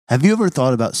Have you ever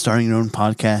thought about starting your own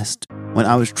podcast? When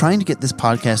I was trying to get this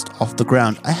podcast off the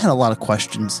ground, I had a lot of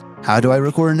questions. How do I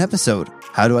record an episode?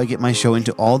 How do I get my show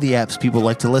into all the apps people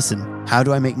like to listen? How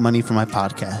do I make money for my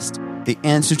podcast? The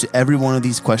answer to every one of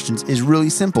these questions is really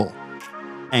simple.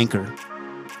 Anchor.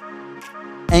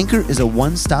 Anchor is a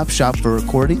one-stop shop for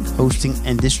recording, hosting,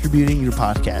 and distributing your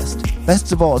podcast.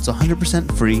 Best of all, it's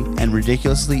 100% free and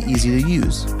ridiculously easy to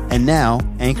use. And now,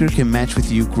 Anchor can match with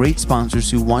you great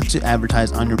sponsors who want to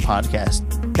advertise on your podcast.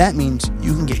 That means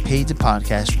you can get paid to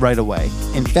podcast right away.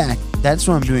 In fact, that's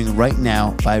what I'm doing right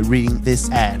now by reading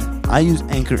this ad. I use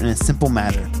Anchor in a simple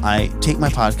matter. I take my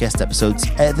podcast episodes,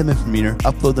 edit them in Premiere,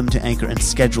 upload them to Anchor, and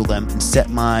schedule them, and set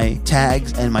my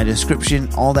tags and my description,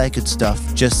 all that good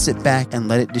stuff. Just sit back and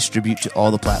let it distribute to all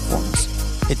the platforms.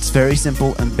 It's very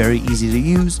simple and very easy to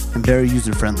use and very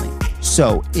user-friendly.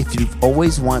 So, if you've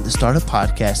always wanted to start a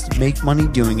podcast, make money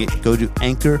doing it, go to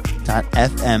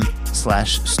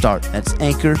anchor.fm/start. That's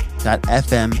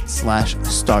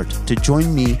anchor.fm/start to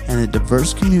join me and a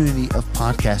diverse community of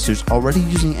podcasters already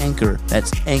using Anchor.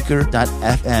 That's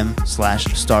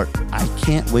anchor.fm/start. I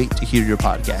can't wait to hear your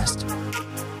podcast.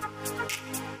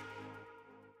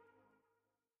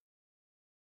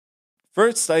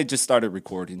 First, I just started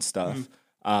recording stuff.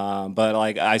 But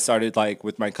like I started like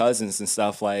with my cousins and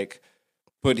stuff, like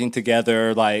putting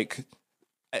together like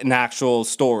an actual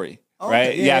story.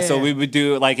 Right. Yeah. So we would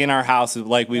do like in our house,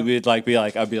 like we would like be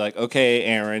like, I'd be like, okay,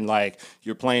 Aaron, like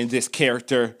you're playing this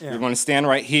character. You're going to stand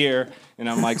right here. And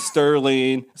I'm like,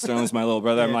 Sterling's my little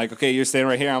brother. I'm like, okay, you're standing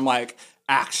right here. I'm like,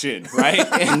 action. Right.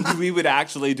 And we would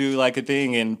actually do like a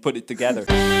thing and put it together.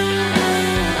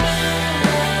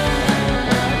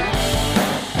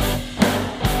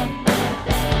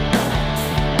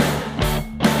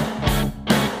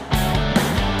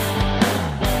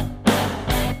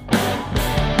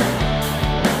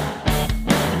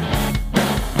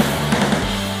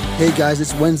 Hey guys,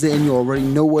 it's Wednesday and you already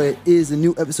know what it is. A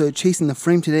new episode of Chasing the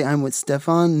Frame. Today I'm with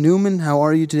Stefan Newman. How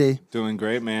are you today? Doing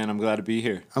great, man. I'm glad to be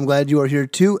here. I'm glad you are here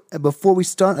too. Before we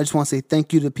start, I just want to say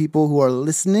thank you to the people who are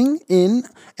listening in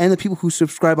and the people who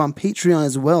subscribe on Patreon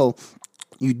as well.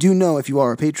 You do know if you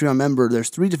are a Patreon member,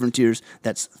 there's 3 different tiers.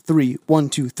 That's 3, 1,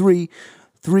 2, 3.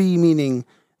 3 meaning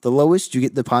the lowest, you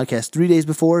get the podcast 3 days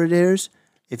before it airs.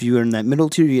 If you're in that middle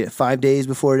tier, you get 5 days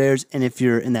before it airs. And if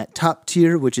you're in that top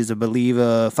tier, which is, I believe,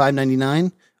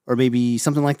 $5.99 or maybe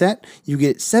something like that, you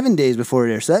get 7 days before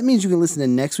it airs. So that means you can listen to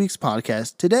next week's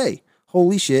podcast today.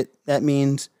 Holy shit. That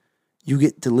means you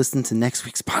get to listen to next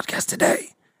week's podcast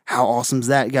today. How awesome is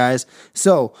that, guys?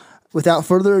 So without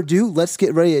further ado, let's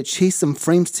get ready to chase some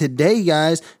frames today,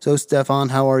 guys. So, Stefan,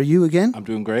 how are you again? I'm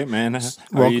doing great, man.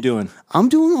 How are you doing? I'm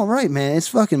doing all right, man. It's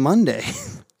fucking Monday.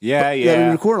 Yeah. We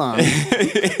record on. We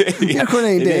record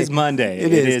any day. It is Monday.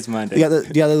 It is Monday. You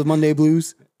got the Monday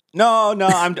blues? No.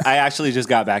 I actually just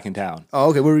got back in town.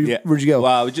 Oh, okay. Where'd you go?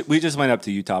 Well, we just went up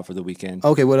to Utah for the weekend.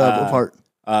 Okay. What part?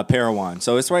 Parawan.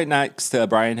 So it's right next to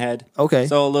Brian Head. Okay.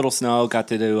 So a little snow. Got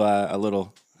to do a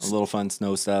little fun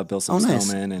snow stuff. Build some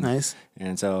snowmen. Nice.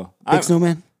 And so big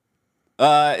snowman.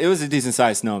 It was a decent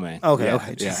sized snowman. Okay.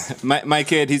 Yeah. My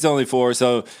kid, he's only 4,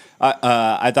 so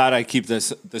I thought I'd keep the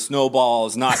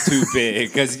snowballs not too big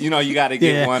because you got to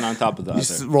get one on top of the other.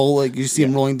 Just roll you see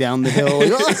him rolling down the hill.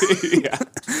 Like, Yeah.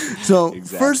 So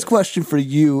Exactly. First question for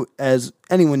you, as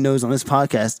anyone knows on this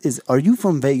podcast, is: are you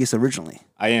from Vegas originally?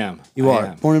 I am. You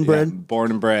are born and bred. Yeah,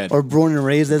 born and bred. Or born and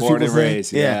raised, as born people and say.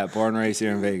 raised. Yeah, born and raised here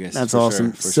in Vegas. That's for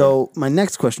awesome. Sure, So my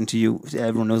next question to you,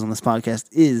 everyone knows on this podcast,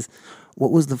 is: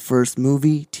 what was the first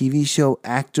movie, TV show,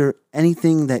 actor,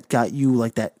 anything that got you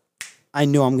like that? I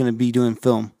know I'm going to be doing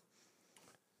film.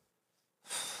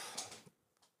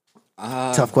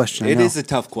 Tough question. It is a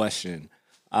tough question.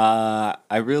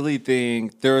 I really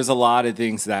think there was a lot of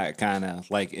things that kind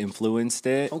of like influenced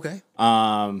it. Okay.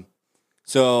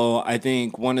 So I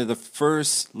think one of the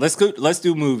first. Let's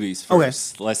do movies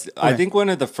first. Okay. I think one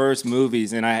of the first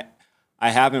movies, and I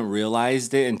haven't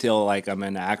realized it until like I'm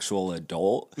an actual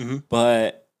adult,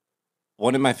 but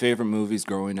one of my favorite movies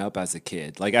growing up as a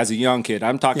kid, like as a young kid,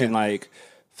 I'm talking like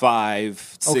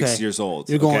 5, 6 years old.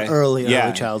 You're going early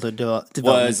childhood development.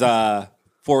 Was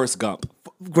Forrest Gump.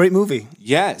 Great movie.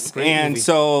 Yes.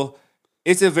 So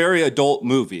it's a very adult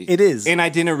movie. It is. And I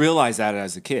didn't realize that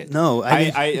as a kid. No.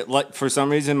 I like for some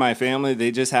reason my family,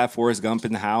 they just have Forrest Gump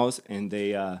in the house and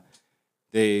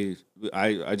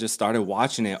I just started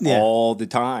watching it all the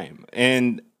time.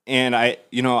 And I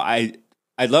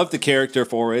love the character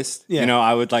Forrest. Yeah.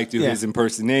 I would like do his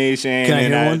impersonation. Can I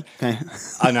hear one? Okay.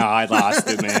 Oh, no, I lost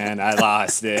it, man. I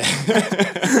lost it.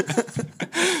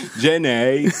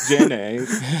 Jenny.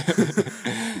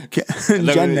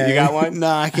 You got one? No,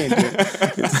 I can't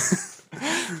do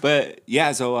it. But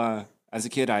yeah, so as a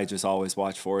kid, I just always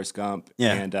watched Forrest Gump.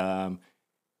 Yeah.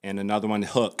 And another one,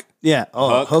 Hook. Yeah.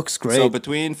 Oh, Hook's great. So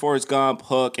between Forrest Gump,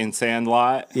 Hook, and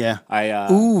Sandlot, Yeah.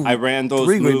 I ran those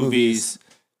three great movies.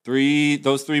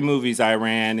 Those three movies I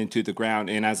ran into the ground.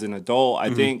 And as an adult, I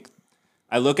think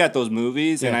I look at those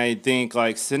movies and I think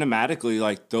like cinematically,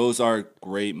 like those are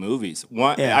great movies.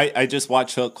 I just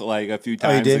watched Hook like a few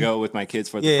times ago with my kids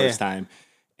for the first time,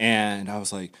 and I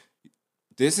was like,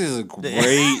 this is a great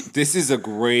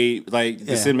like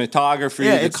the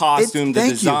cinematography, the costume, the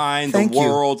design, the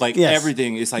world, like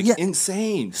everything is like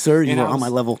insane. Sir, you are on my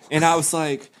level. And I was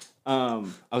like, I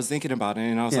was thinking about it,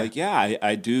 and I was like,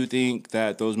 I do think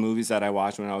that those movies that I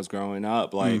watched when I was growing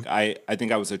up, like I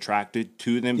think I was attracted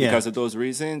to them because of those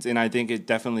reasons, and I think it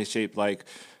definitely shaped like,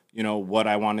 you know, what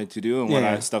I wanted to do and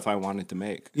what stuff I wanted to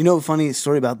make. You know, funny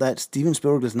story about that. Steven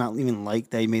Spielberg does not even like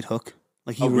that he made Hook.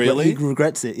 Like he really? He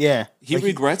regrets it. Yeah, he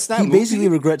regrets that. He movie? basically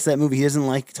regrets that movie. He doesn't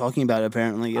like talking about it.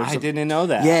 Apparently, I didn't know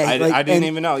that. Yeah, I didn't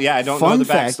even know. Yeah, I don't know the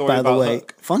backstory by about the way,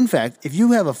 Hook. Fun fact: if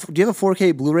you have do you have a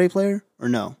 4K Blu-ray player or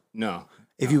no? No.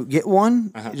 If you get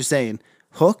one, just saying,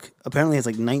 Hook apparently has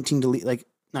like 19 delete, like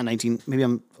not 19. Maybe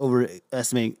I'm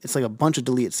overestimating. It's like a bunch of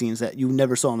deleted scenes that you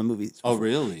never saw in the movies. Oh,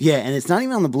 really? Yeah, and it's not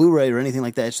even on the Blu-ray or anything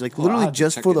like that. It's like literally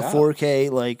just for the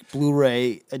 4K like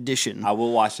Blu-ray edition. I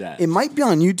will watch that. It might be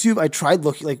on YouTube. I tried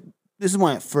looking like. This is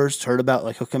when I first heard about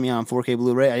like Hook coming out on 4K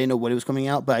Blu-ray. I didn't know what it was coming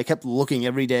out, but I kept looking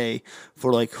every day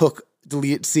for like Hook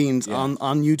deleted scenes on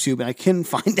YouTube, and I couldn't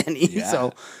find any.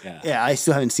 So I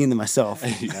still haven't seen them myself.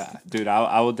 Yeah, dude,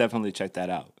 I will definitely check that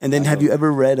out. And then, have you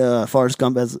ever read Forrest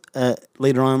Gump as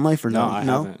later on in life or no? No, I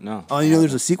haven't. No. Oh, you know,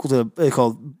 there's a sequel to it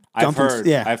called. I've heard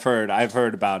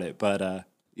about it, but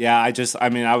yeah, I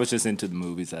was just into the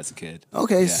movies as a kid.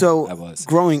 Okay, so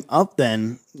growing up,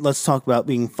 then let's talk about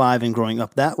being 5 and growing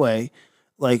up that way.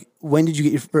 Like, when did you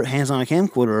get your hands on a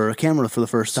camcorder or a camera for the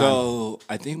first time? So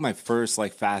I think my first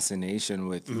like fascination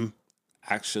with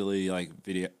actually like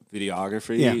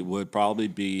videography would probably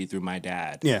be through my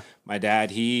dad. Yeah, my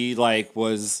dad, he like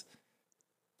was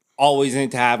always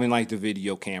into having like the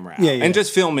video camera out and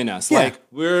just filming us. Like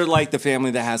we're like the family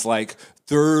that has like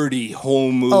 30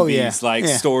 home movies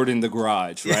stored in the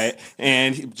garage, right?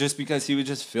 And just because he would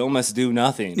just film us do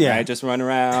nothing, right? Just run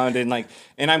around and like,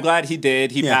 and I'm glad he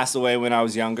did. He passed away when I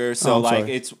was younger, so like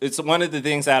it's one of the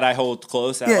things that I hold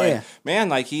close. That man,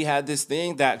 like he had this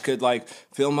thing that could like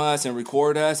film us and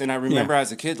record us, and I remember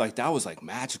as a kid, like that was like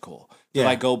magical. To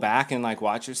like go back and like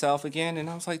watch yourself again, and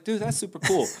I was like, dude, that's super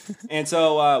cool. And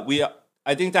so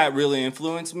I think that really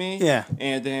influenced me. Yeah.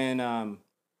 And then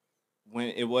when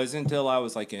it wasn't until I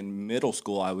was like in middle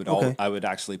school, I would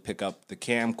actually pick up the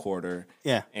camcorder,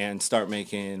 and start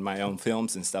making my own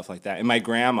films and stuff like that. And my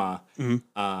grandma,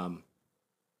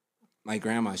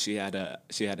 she had a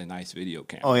nice video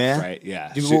camera. Oh yeah, right,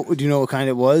 yeah. Do you know what kind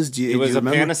it was? It was a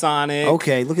Panasonic.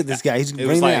 Okay, look at this guy. He's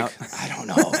bringing it out. I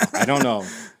don't know.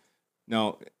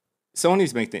 No,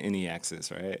 Sony's make the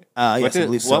NEXs, right? Yes, I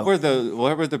believe so. What were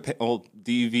the old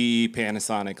DV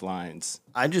Panasonic lines?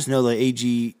 I just know the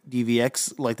AG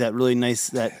DVX, like that really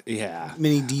nice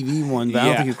mini DV one, but I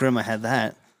don't think your grandma had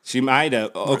that. She might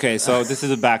have. Okay, so this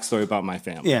is a backstory about my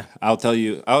family. Yeah, I'll tell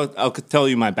you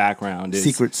my background.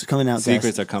 Secrets coming out.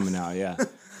 Secrets are coming out. Yeah.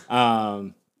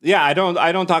 Yeah, I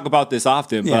don't talk about this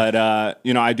often, but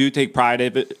I do take pride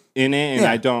in it, and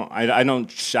I don't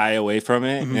shy away from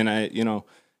it, and I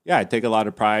take a lot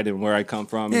of pride in where I come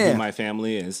from and who my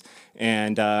family is.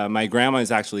 And my grandma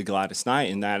is actually Gladys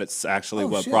Knight, and that's actually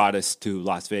what brought us to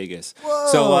Las Vegas. Whoa.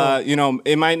 So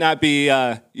it might not be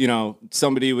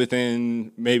somebody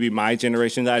within maybe my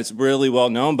generation that is really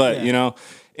well known, but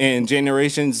and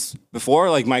generations before,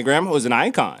 like my grandma was an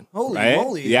icon. Holy right?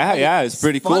 moly! Yeah, it's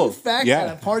pretty cool. Fun fact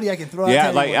at a party I can throw out. Yeah,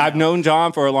 like I've known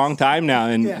John for a long time now,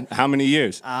 and how many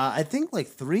years? I think like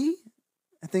 3.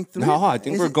 No, I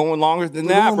think we're going longer than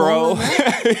that, bro.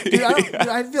 Dude,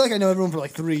 I feel like I know everyone for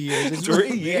like 3 years. It's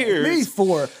 3 years, maybe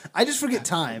 4. I just forget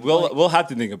time. We'll have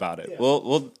to think about it. Yeah.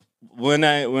 We'll when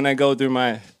I go through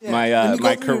my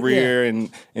career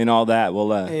and all that,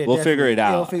 we'll figure it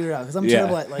out. We'll figure it out because I'm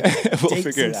terrible at like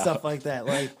dates and stuff like that.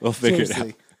 Like we'll figure it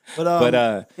out.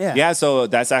 But so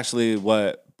that's actually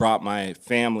what brought my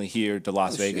family here to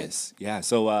Las Vegas. Shit. Yeah.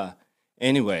 So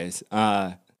anyways,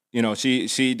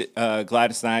 she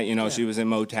Gladys Knight, she was in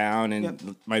Motown,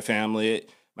 and my family,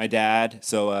 my dad.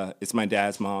 So it's my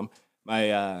dad's mom.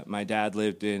 My dad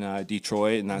lived in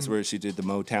Detroit, and that's where she did the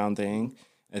Motown thing.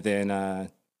 And then,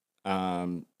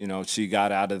 she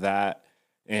got out of that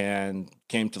and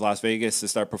came to Las Vegas to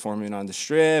start performing on the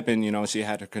Strip. And, you know, she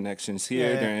had her connections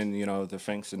here during, you know, the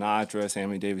Frank Sinatra,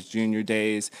 Sammy Davis Jr.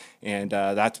 days. And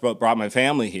that's what brought my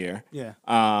family here. Yeah.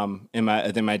 And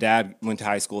then my dad went to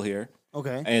high school here.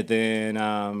 Okay. And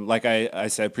then, like I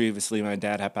said previously, my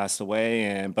dad had passed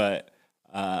away, but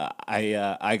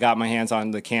I got my hands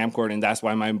on the camcorder, and that's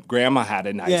why my grandma had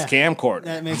a nice camcorder.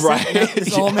 That makes right? sense.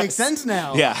 This all makes sense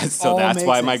now. Yeah, so that's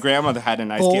why my grandmother had a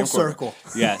nice Full camcorder. circle.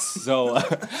 Yes.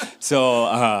 So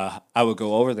I would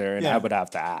go over there, and I would have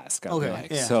to ask. I'd be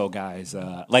like, so guys,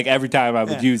 like every time I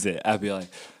would use it, I'd be like,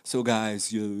 so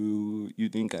guys, you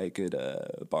think I could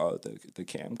borrow the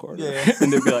camcorder? Yeah.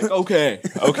 And they'd be like, okay.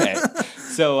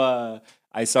 So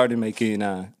I started making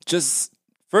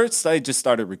first I just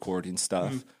started recording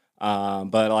stuff.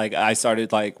 But like I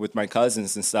started like with my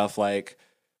cousins and stuff, like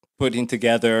putting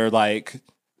together like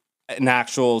an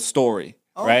actual story.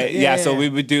 Right? Yeah. So we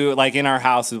would do like in our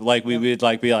house, like we would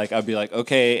like be like, I'd be like,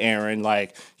 okay, Aaron,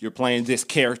 like you're playing this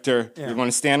character. You're going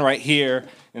to stand right here.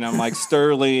 And I'm like,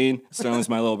 Sterling's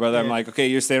my little brother. I'm like, okay,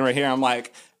 you're standing right here. I'm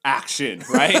like, action,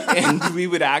 right? And we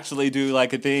would actually do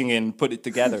like a thing and put it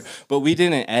together, but we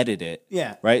didn't edit it.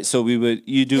 Yeah. Right. So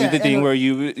you do the thing where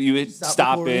you would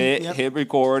stop it, hit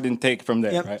record, and take from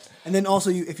there. Right. And then also,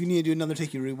 if you need to do another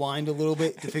take, you rewind a little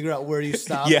bit to figure out where you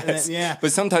stop. Yes.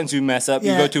 But sometimes you mess up,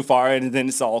 you go too far, and then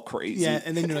it's all crazy. Yeah.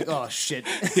 And then you're like, oh shit.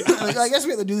 Like, I guess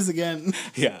we have to do this again.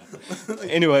 Yeah.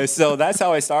 Anyway, so that's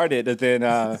how I started. And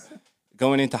then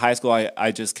going into high school,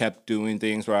 I just kept doing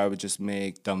things where I would just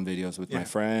make dumb videos with my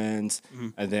friends.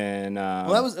 And then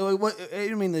well, that was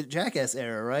you mean the Jackass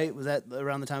era, right? Was that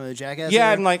around the time of the Jackass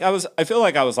era? And like I feel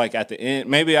like I was like at the end.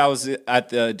 Maybe I was at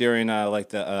the during like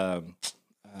the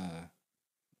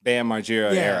Bam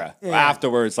Margera era.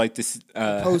 Afterwards, like this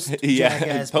post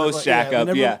Jackass, post Jack Up.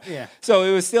 So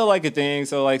it was still like a thing.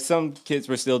 So like some kids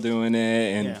were still doing it,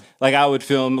 and like I would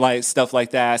film like stuff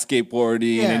like that,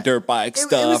 skateboarding and dirt bike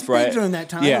stuff. It was right big during that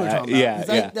time.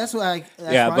 That's where I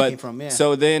came from. Yeah.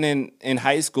 So then in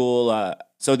high school.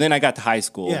 So then I got to high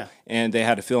school, and they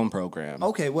had a film program.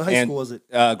 Okay, what high school was it?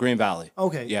 Green Valley.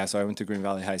 Okay. Yeah, so I went to Green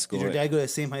Valley High School. Did your dad go to the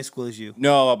same high school as you?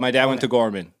 No, my dad went to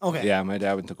Gorman. Okay. Yeah, my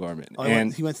dad went to Gorman. Oh,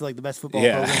 he went to like the best football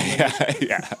program.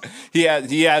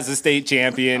 He has a state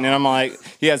champion, and I'm like,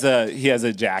 he has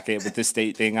a jacket with the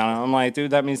state thing on. I'm like, dude,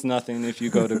 that means nothing if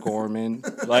you go to Gorman.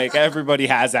 Like everybody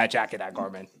has that jacket at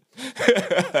Gorman. No,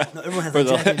 everyone has a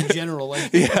jacket in general.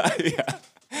 Like,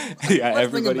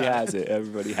 everybody has it.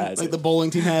 Everybody has it. Like the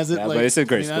bowling team has it. Yeah, but it's a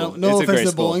great school. No offense to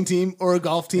the bowling team or a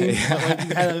golf team.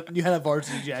 But like you had a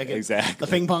varsity jacket. Exactly.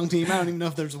 The ping pong team. I don't even know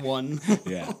if there's one.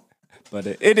 Yeah. But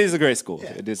it is a great school.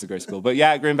 Yeah. It is a great school. But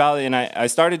yeah, Green Valley, and I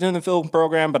started doing the film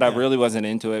program, but I really wasn't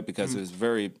into it because it was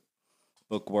very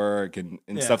book work and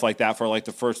stuff like that for like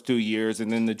the first 2 years,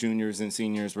 and then the juniors and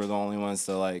seniors were the only ones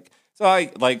to like. So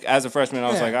I like as a freshman, I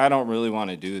was like, I don't really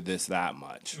want to do this that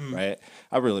much, right?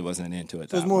 I really wasn't into it.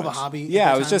 So it was more of a hobby.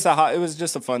 Yeah, it was just it was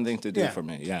just a fun thing to do for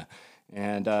me. Yeah,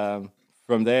 and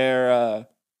from there,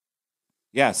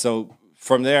 So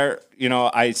from there, you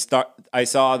know, I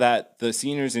saw that the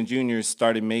seniors and juniors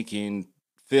started making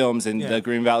films, and the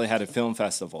Green Valley had a film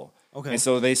festival. Okay, and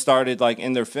so they started like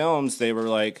in their films, they were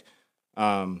like.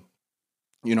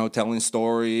 You know, telling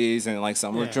stories, and like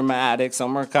some were dramatic,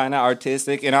 some were kind of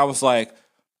artistic, and I was like,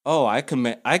 "Oh, I can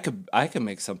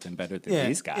make something better than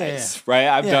these guys, right?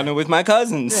 I've done it with my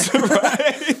cousins,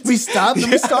 right? We stopped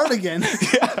and we start again,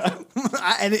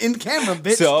 and in camera,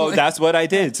 bitch." So that's what I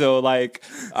did. So like,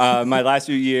 my last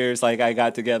few years, like I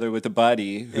got together with a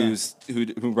buddy who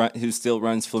still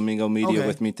runs Flamingo Media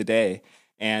with me today,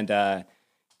 and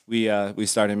we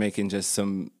started making just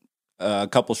some. A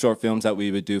couple short films that we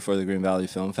would do for the Green Valley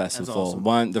Film Festival.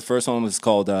 Awesome. The first one was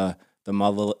called the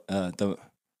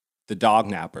Dog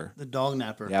Napper. The Dog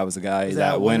Napper. Yeah, it was a guy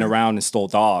that went around and stole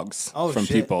dogs from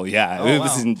people. Yeah,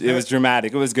 it was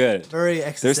dramatic. It was good. Very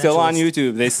existentialist. They're still on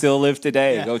YouTube. They still live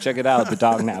today. Go check it out. The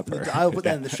Dog Napper. I'll put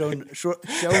that in the show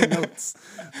notes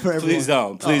for everyone. Please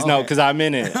don't, because I'm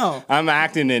in it. No. I'm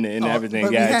acting in it and everything.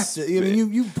 But we have to. I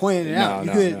mean, you pointed it out.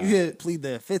 You could plead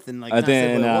the fifth and like not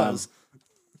say what it was.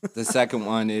 The second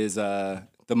one is the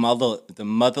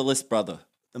motherless brother.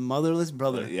 The motherless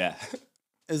brother. Yeah.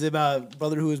 Is it about a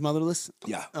brother who is motherless?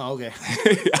 Yeah. Oh, okay.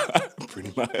 Yeah,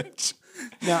 pretty much.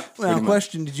 Now,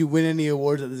 question: did you win any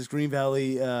awards at this Green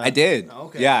Valley? I did. Oh,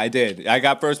 okay. Yeah, I did. I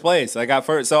got first place. So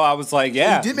I was like,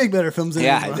 yeah. You did make better films than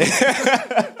I did.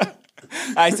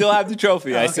 I still have the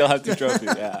trophy. I still have the trophy.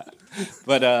 Yeah.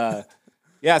 But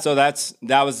so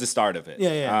that was the start of it.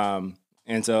 Yeah.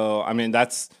 And so I mean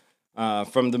that's.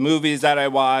 From the movies that I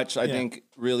watch, I think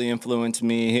really influenced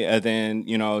me. And then,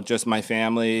 you know, just my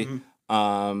family.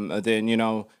 Then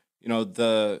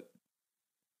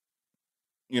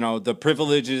the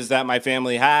privileges that my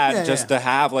family had to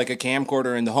have like a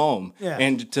camcorder in the home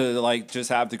and to like just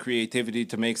have the creativity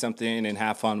to make something and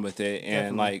have fun with it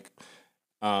and like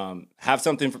have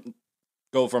something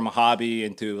go from a hobby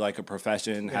into like a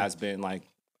profession has been like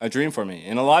a dream for me.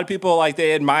 And a lot of people like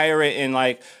they admire it and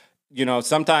like,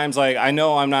 sometimes like I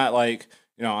know I'm not like,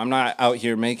 I'm not out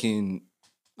here making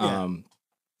Oscar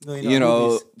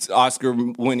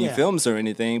winning films or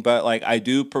anything, but like I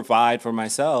do provide for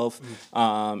myself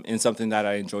in something that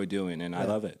I enjoy doing and I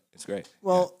love it. It's great.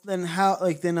 Well, then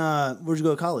where'd you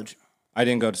go to college? I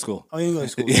didn't go to school. Oh, you didn't go to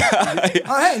school?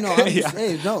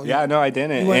 No, I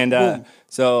didn't.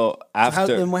 So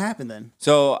after then what happened then?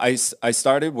 So I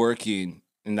started working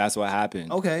and that's what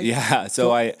happened. Okay. Yeah.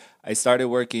 So I started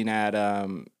working at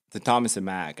the Thomas and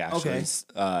Mack, actually.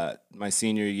 Okay. My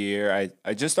senior year,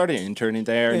 I just started interning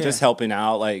there and just helping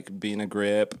out, like being a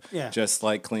grip, just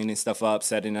like cleaning stuff up,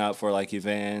 setting up for like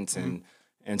events and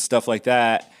stuff like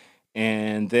that.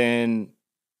 And then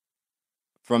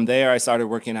from there, I started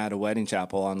working at a wedding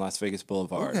chapel on Las Vegas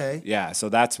Boulevard. Okay. Yeah, so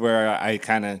that's where I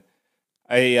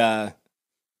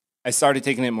started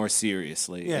taking it more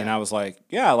seriously. And I was like,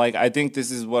 like I think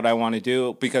this is what I want to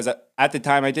do because at the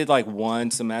time I did like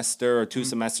 1 semester or 2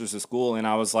 semesters of school and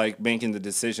I was like making the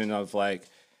decision of like,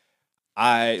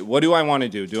 what do I want to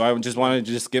do? Do I just want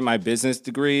to get my business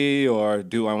degree or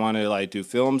do I want to like do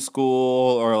film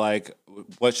school or like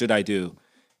what should I do?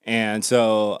 And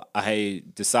so I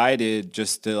decided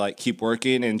just to like keep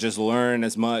working and just learn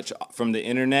as much from the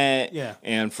internet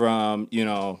and from,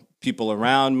 people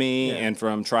around me and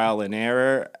from trial and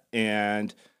error.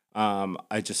 And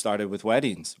I just started with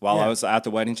weddings. While I was at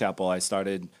the wedding chapel, I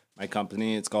started my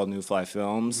company. It's called New Fly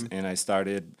Films. And I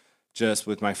started just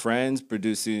with my friends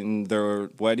producing their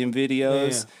wedding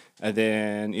videos. And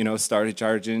then, started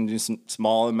charging just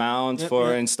small amounts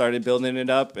and started building it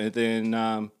up. And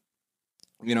then,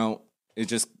 it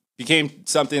just became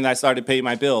something that I started paying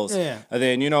my bills. And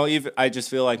then, even I just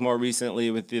feel like more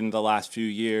recently within the last few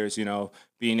years,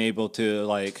 being able to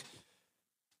like,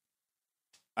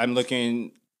 I'm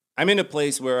in a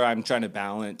place where I'm trying to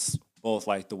balance both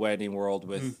like the wedding world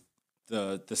with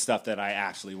the stuff that I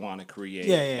actually want to create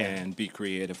and be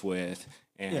creative with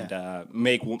and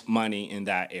make money in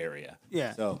that area.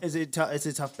 Yeah. So it's a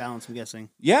tough balance, I'm guessing.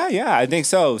 Yeah, I think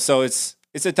so. So it's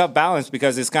a tough balance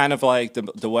because it's kind of like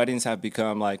the weddings have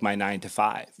become like my 9 to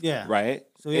 5. Yeah. Right.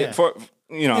 So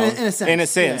in a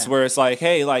sense where it's like,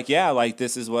 hey, like, like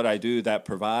this is what I do that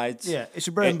provides. Yeah. It's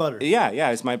your bread and butter.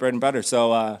 Yeah. It's my bread and butter.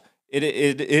 So it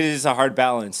is a hard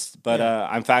balance, but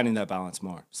I'm finding that balance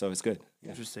more. So it's good. Yeah.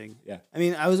 Interesting. Yeah.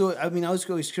 I was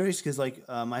always curious because like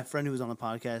my friend who was on the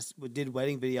podcast did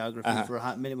wedding videography for a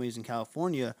hot minute when he was in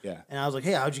California. Yeah. And I was like,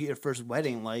 hey, how'd you get your first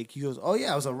wedding? Like he goes, oh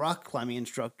yeah, I was a rock climbing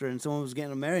instructor and someone was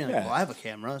getting married. And I'm like, well, I have a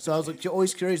camera. So I was like, you're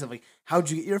always curious of like, how'd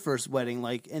you get your first wedding?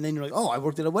 Like, and then you're like, oh, I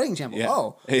worked at a wedding chapel. Yeah.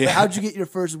 Oh, but how'd you get your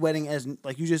first wedding? As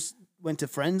like you just went to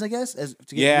friends, I guess, to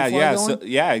get going? So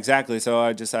exactly. So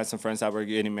I just had some friends that were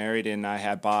getting married, and I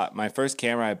had bought my first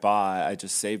camera. I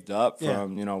just saved up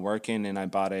from working, and I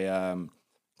bought a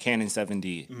Canon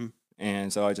 7D,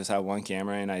 and so I just had one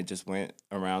camera, and I just went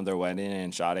around their wedding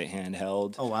and shot it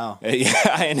handheld. Oh wow!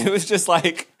 And it was just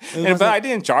like, but I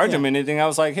didn't charge them anything. I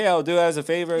was like, hey, I'll do it as a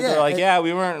favor. They're like,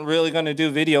 we weren't really gonna do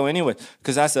video anyway,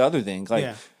 because that's the other thing,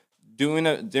 like. Doing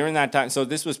it during that time, so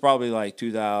this was probably like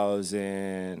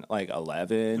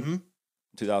 2011,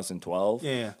 2012.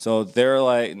 Yeah. So they're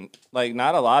like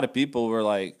not a lot of people were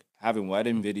like having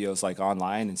wedding videos like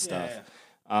online and stuff.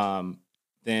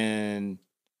 Then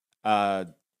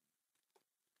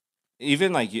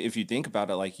even like if you think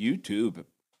about it, like YouTube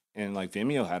and like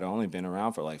Vimeo had only been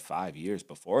around for like 5 years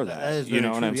before that. You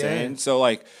know what I'm saying? So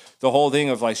like the whole thing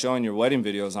of like showing your wedding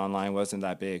videos online wasn't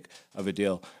that big of a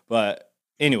deal, but.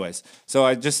 Anyways, so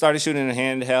I just started shooting a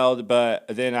handheld, but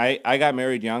then I got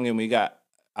married young, and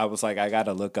I was like, I got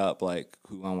to look up like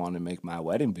who I want to make my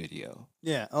wedding video.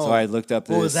 Yeah. Oh, so I looked up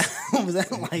this. What was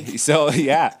that like? So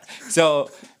yeah. So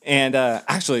and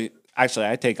actually,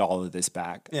 I take all of this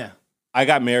back. Yeah. I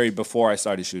got married before I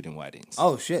started shooting weddings.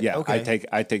 Oh shit. Yeah. Okay.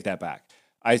 I take that back.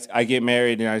 I get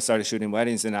married and I started shooting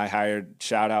weddings, and I hired.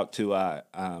 Shout out to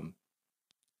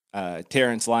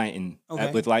Terrence Lighton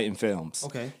with Lighton Films.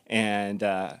 Okay. And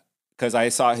because I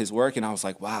saw his work and I was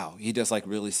like, wow, he does like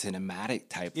really cinematic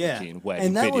type looking wedding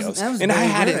and that videos. was And I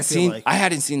hadn't weird, seen I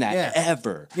hadn't seen that Yeah.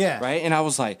 ever. Yeah. Right. And I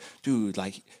was like, dude,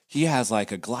 like he has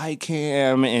like a glide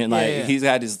cam and like yeah. he's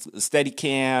got his steady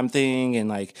cam thing and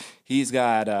like he's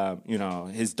got you know,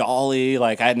 his dolly.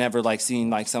 Like I'd never like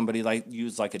seen like somebody like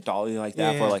use like a dolly like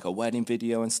that for like a wedding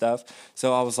video and stuff.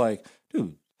 So I was like,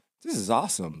 dude, this is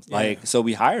awesome. Like, so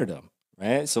we hired him,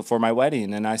 right? So for my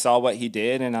wedding, and I saw what he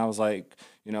did, and I was like,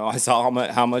 you know, I saw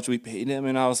how much we paid him,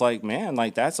 and I was like, man,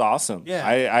 like that's awesome. Yeah.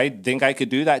 I think I could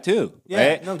do that too, Yeah,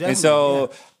 right? no, And so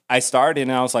definitely, I started,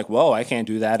 and I was like, whoa, I can't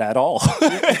do that at all.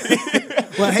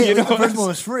 Well, hey, You the know, first one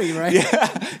was free, right?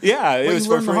 yeah, it Well, was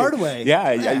you for learned the free. hard way.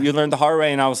 Yeah, Yeah. you learned the hard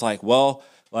way, and I was like, well,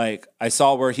 like I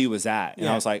saw where he was at, and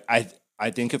I was like,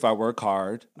 I think if I work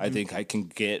hard, I think I can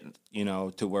get, you know,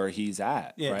 to where he's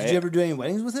at. Yeah. Right? Did you ever do any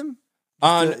weddings with him?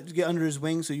 To get under his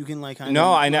wing so you can like kind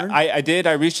No, of I did.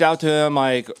 I reached out to him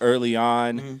like early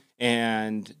on,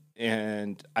 Mm-hmm.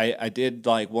 and I did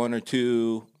like one or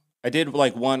two. I did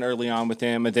like one early on with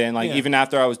him, and then like Yeah. even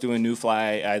after I was doing New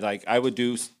Fly, I would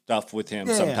do stuff with him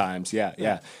Yeah, yeah. sometimes.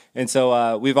 Yeah. And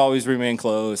so we've always remained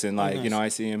close, and like nice. you know I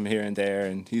see him here and there,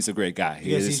 and he's a great guy.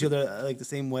 You guys see each other at like the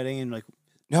same wedding and like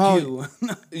No, you.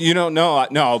 you know,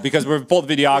 no, because we're both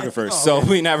videographers, so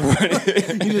we never.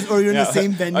 You just, or you're in the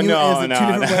same venue as the two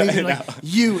different weddings. You're like,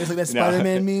 you. It's like that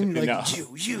Spider-Man meme. You're like,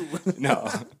 you.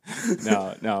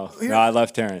 No. I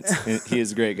love Terrence. He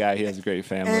is a great guy. He has a great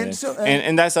family. And so,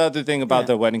 and that's the other thing about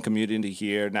the wedding community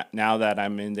here. Now that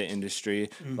I'm in the industry,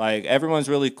 like everyone's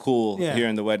really cool here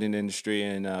in the wedding industry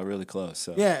and really close.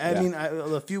 So Yeah, I mean,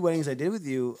 a few weddings I did with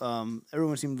you,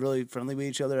 everyone seemed really friendly with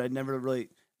each other. I'd never really,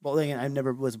 well, again, I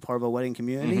never was a part of a wedding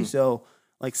community, so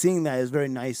like seeing that is very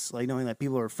nice. Like knowing that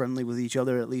people are friendly with each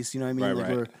other, at least, you know what I mean? Right,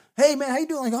 like we're, hey man, how you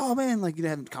doing? Like, oh man, like you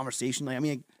have a conversation. Like, I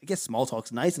mean, I guess small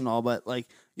talk's nice and all, but like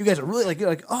you guys are really like, you're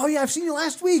like, oh yeah, I've seen you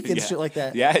last week and shit like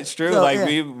that. Yeah, it's true. So, like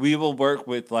yeah. we will work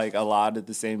with like a lot of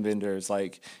the same vendors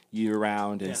like year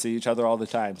round and see each other all the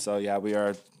time. So yeah, we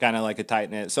are kind of like a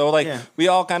tight knit. So like we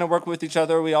all kind of work with each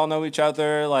other. We all know each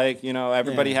other. Like, you know,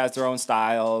 everybody has their own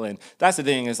style, and that's the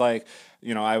thing is like,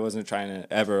 you know, I wasn't trying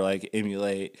to ever like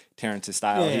emulate Terrence's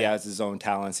style. He has his own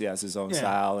talents. He has his own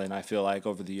style, and I feel like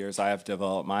over the years I have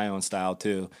developed my own style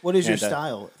too. What is your And,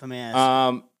 style, if I may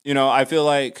ask? You know, I feel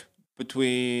like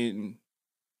between,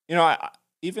 you know,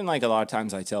 even like a lot of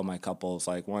times I tell my couples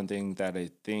like one thing that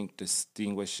I think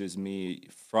distinguishes me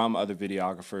from other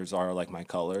videographers are like my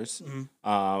colors.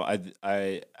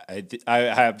 I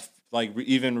have like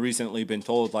even recently been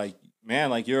told like, man,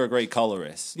 like you're a great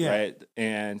colorist, right?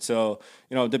 And so,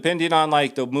 you know, depending on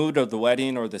like the mood of the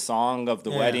wedding or the song of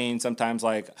the wedding, sometimes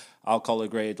like I'll color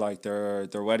grade like their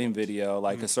wedding video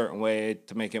like a certain way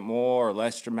to make it more or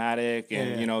less dramatic,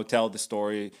 and you know, tell the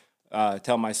story,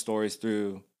 tell my stories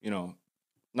through, you know,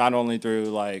 not only through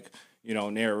like, you know,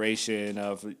 narration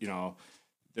of, you know,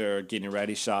 their getting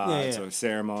ready shots or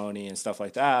ceremony and stuff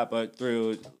like that, but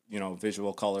through, you know,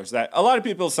 visual colors that a lot of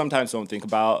people sometimes don't think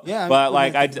about. Yeah, but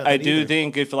like I do either.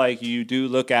 think if like you do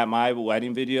look at my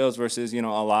wedding videos versus, you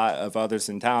know, a lot of others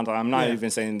in town, I'm not even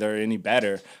saying they're any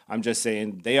better. I'm just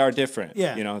saying they are different.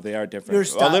 Yeah. You know, they are different. Your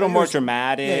style- a little more your-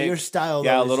 dramatic. yeah, your style,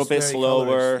 Yeah, though, a is little just bit very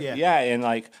slower. colors. Yeah, and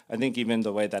like I think even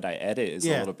the way that I edit is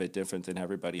Yeah. a little bit different than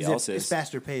everybody It's else's.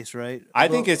 faster paced, right? I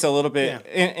think it's a little bit,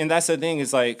 Yeah. and that's the thing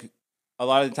is like a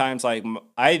lot of the times, like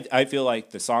I feel like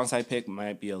the songs I pick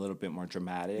might be a little bit more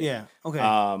dramatic. Yeah. Okay.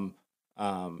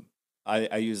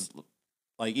 I use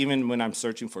like even when I'm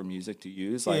searching for music to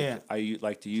use, like I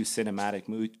like to use cinematic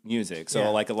music.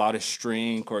 So like a lot of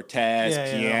string, quartets,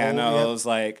 pianos.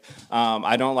 Like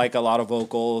I don't like a lot of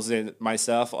vocals in my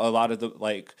stuff. A lot of the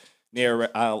like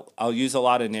I'll use a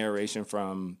lot of narration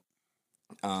from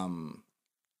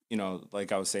you know,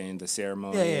 like I was saying, the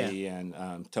ceremony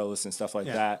and toast and stuff like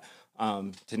that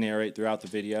to narrate throughout the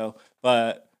video.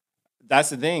 But that's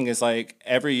the thing is like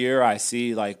every year I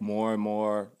see like more and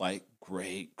more like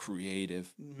great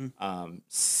creative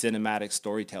cinematic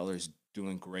storytellers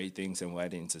doing great things in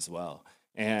weddings as well.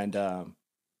 And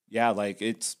like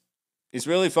it's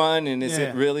really fun and it's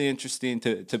really interesting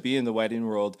to be in the wedding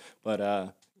world.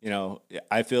 But you know,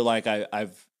 I feel like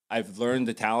I've learned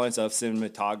the talents of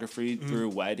cinematography through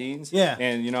weddings. Yeah.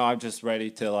 And, you know, I'm just ready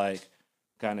to, like,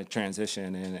 kind of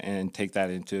transition and take that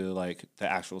into, like, the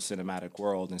actual cinematic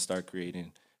world and start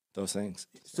creating those things.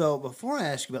 So before I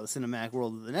ask you about the cinematic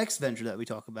world, the next venture that we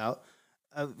talk about,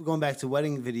 going back to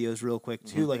wedding videos real quick,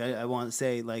 too, like, I want to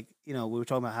say, like, you know, we were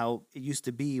talking about how it used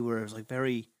to be where it was, like,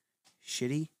 very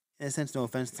shitty in a sense, no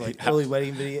offense to like early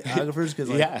wedding videographers, because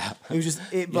like it was just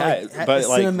it. But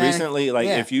like recently, like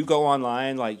if you go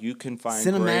online, like you can find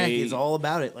cinematic is all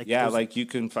about it. Like like you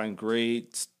can find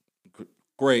great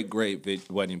wedding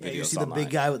videos. You see online. the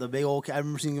big guy with the big old. I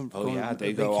remember seeing him.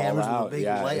 They go all out. With a big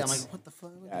light. I'm like, what the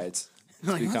fuck? Yeah, it's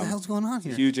like, what the hell's going on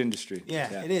here? Huge industry.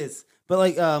 Yeah, it is. But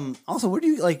like, also, where do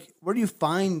you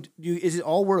find? Is it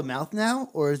all word of mouth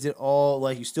now, or is it all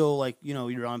like you still like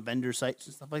you're on vendor sites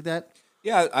and stuff like that?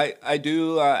 Yeah, I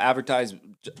do advertise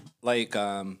like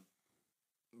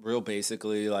real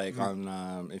basically like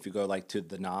on if you go like to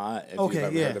The Knot, if you've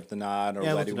ever heard of The Knot or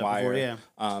Wedding Wire.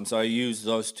 So I use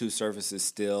those two services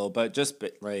still, but just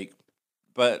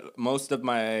but most of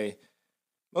my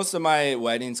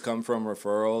weddings come from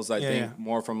referrals. I think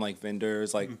more from like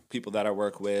vendors, like people that I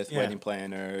work with, wedding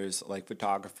planners, like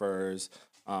photographers,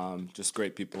 just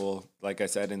great people, like I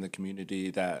said, in the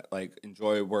community that like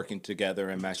enjoy working together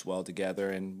and mesh well together.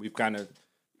 And we've kind of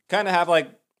have like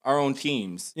our own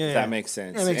teams, if that makes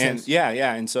sense. Yeah, it makes sense.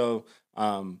 And so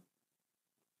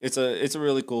it's a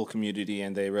really cool community,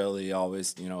 and they really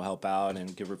always help out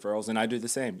and give referrals, and I do the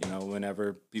same.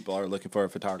 Whenever people are looking for a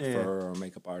photographer or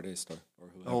makeup artist or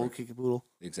whoever. Old kick-a-poodle.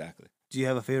 Exactly. Do you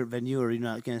have a favorite venue, or are you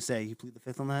not gonna say you plead the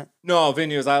fifth on that? No,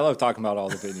 venues. I love talking about all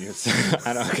the venues.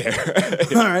 I don't care.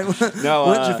 All right. No.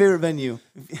 What's your favorite venue?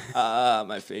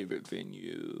 My favorite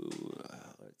venue.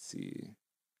 Let's see.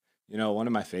 One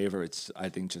of my favorites, I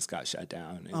think, just got shut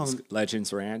down. It was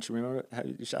Legends Ranch. Remember how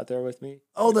you shot there with me?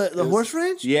 Oh, the horse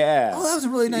ranch? Yeah. Oh, that was a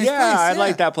really nice place. Yeah, I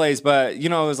like that place, but, it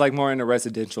was like more in a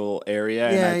residential area,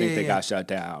 and I think they got shut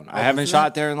down. I haven't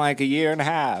shot there in like a year and a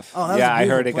half. Oh, that was a I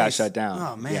heard place. it got shut down.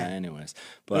 Oh, man. Yeah, anyways.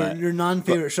 But your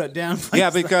non-favorite shut down place. Yeah,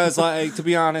 because, like, to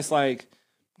be honest, like,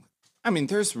 I mean,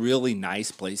 there's really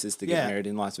nice places to get married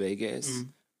in Las Vegas.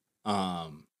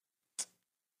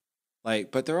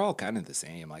 But they're all kind of the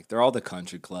same. Like, they're all the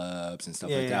country clubs and stuff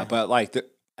like that. But, like,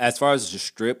 as far as the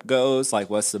Strip goes, like,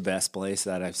 what's the best place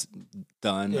that I've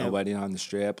done a wedding on the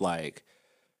Strip? Like,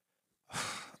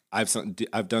 I've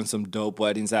done some dope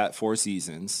weddings at Four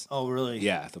Seasons. Oh, really?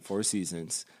 Yeah, the Four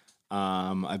Seasons.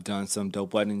 I've done some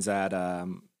dope weddings at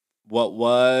what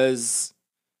was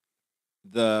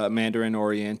the Mandarin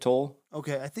Oriental.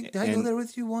 Okay, I think did I go there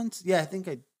with you once? Yeah, I think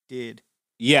I did.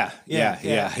 Yeah.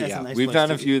 Nice. We've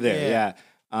done a few there.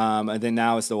 And then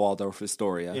now it's the Waldorf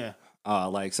Astoria. Yeah.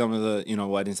 Like some of the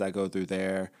weddings I go through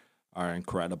there are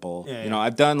incredible. Yeah.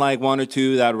 I've done like one or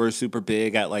two that were super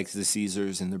big at like the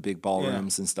Caesars and their big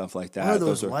ballrooms and stuff like that. What are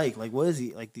those like? Like, what is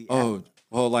he like?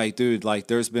 Like, dude, like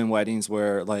there's been weddings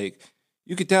where like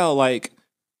you could tell like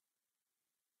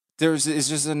it's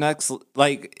just a next,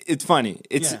 like, it's funny.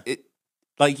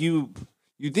 Like you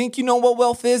think you know what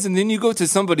wealth is, and then you go to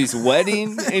somebody's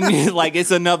wedding, and like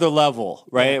it's another level,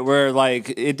 right? Where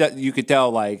like you could tell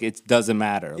like it doesn't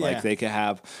matter. Yeah. Like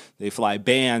they fly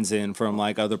bands in from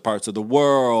like other parts of the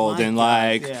world, and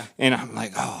and I'm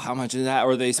like, oh, how much is that?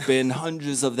 Or they spend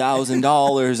hundreds of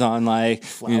 $1,000s on like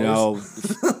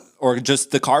or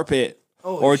just the carpet.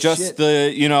 Or just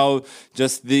the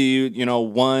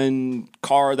one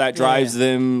car that drives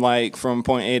them like from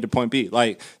point A to point B.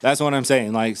 Like that's what I'm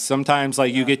saying. Like sometimes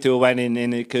like you get to a wedding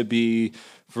and it could be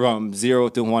from 0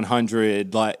 to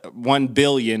 100, like 1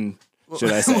 billion,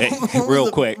 should I say, real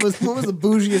quick. What was the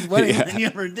bougiest wedding that you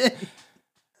ever did?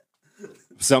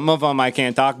 Some of them I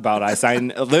can't talk about. I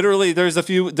signed literally.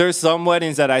 There's some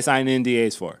weddings that I signed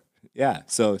NDAs for. Yeah.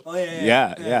 So. So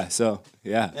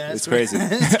it's crazy.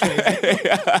 It's crazy.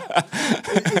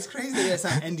 It's crazy that it's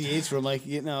not NDAs from like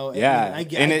Yeah, I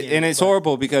get it's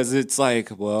horrible because it's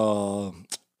like, well,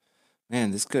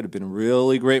 man, this could have been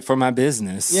really great for my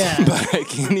business. Yeah, but I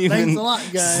can't even. Thanks a lot,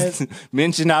 guys.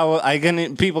 Mention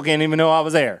people can't even know I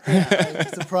was there. I'm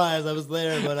surprised I was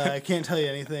there, but I can't tell you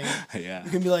anything. Yeah,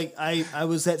 you can be like, I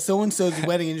was at so and so's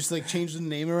wedding and just like change the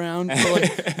name around. So,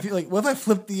 like, if you, like, what if I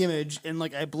flip the image and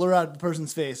like I blur out the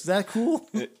person's face? Is that cool?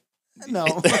 No.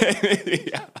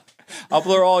 Yeah. I'll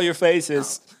blur all your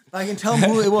faces. No. I can tell them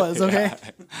who it was. Okay,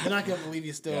 they're not gonna believe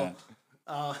you still.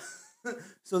 Yeah.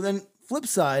 So then, flip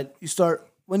side,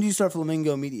 when do you start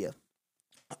Flamingo Media?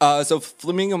 So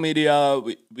Flamingo Media,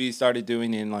 we started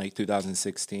doing in like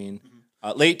 2016,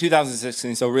 late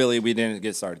 2016. So really, we didn't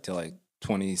get started till like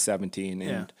 2017.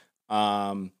 And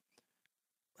how'd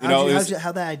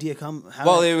that idea come?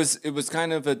 It was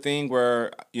kind of a thing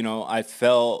where I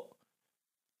felt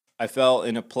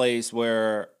in a place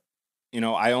where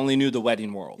I only knew the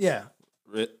wedding world. Yeah.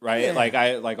 Right,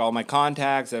 yeah. like all my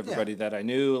contacts, everybody that I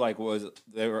knew,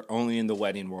 they were only in the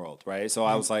wedding world, right? So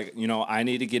I was like, I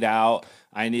need to get out.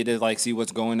 I need to like see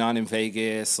what's going on in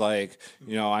Vegas. Like,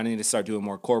 I need to start doing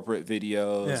more corporate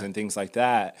videos and things like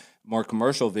that. more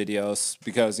commercial videos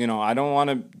because, you know, I don't want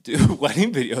to do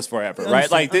wedding videos forever, right?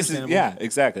 Like this is, yeah,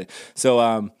 exactly.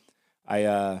 So,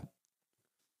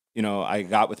 you know, I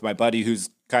got with my buddy who's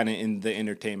kind of in the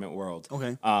entertainment world.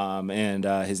 Okay. And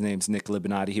his name's Nick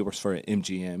Libinati. He works for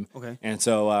MGM. Okay. And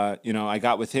so, you know, I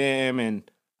got with him and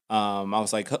I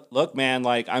was like, look, man,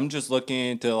 like, I'm just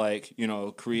looking to, like, you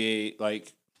know, create,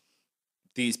 like,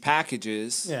 these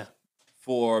packages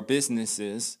for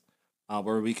businesses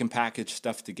where we can package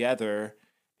stuff together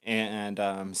and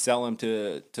sell them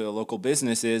to local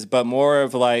businesses, but more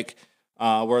of, like,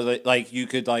 where, like, you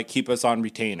could, like, keep us on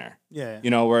retainer. Yeah. You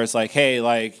know, where it's like, hey,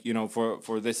 like, you know,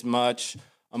 for this much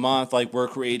a month, like, we're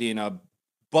creating a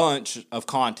bunch of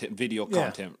content, video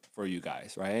content for you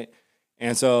guys, right?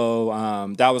 And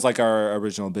so that was like our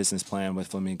original business plan with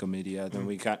Flamingo Media. Then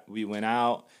we went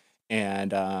out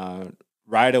and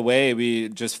right away we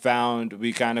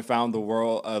kind of found the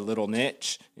world a little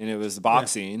niche, and it was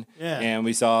boxing. Yeah. And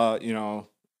we saw, you know,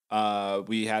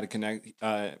 we had a connect.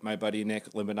 My buddy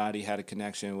Nick Libinati had a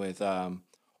connection with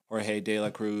Jorge De La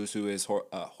Cruz, who is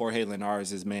Jorge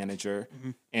Linares' manager,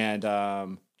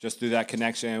 and just through that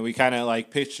connection, we kind of like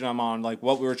pitched them on like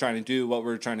what we were trying to do, what we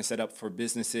were trying to set up for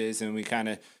businesses, and we kind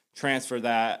of transferred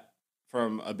that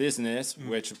from a business,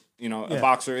 which, you know, a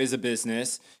boxer is a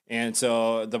business, and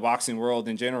so the boxing world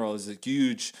in general is a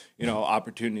huge, you know,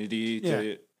 opportunity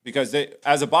to because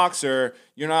as a boxer,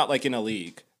 you're not like in a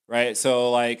league, right? So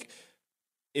like,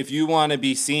 if you want to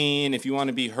be seen, if you want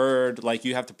to be heard, like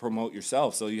you have to promote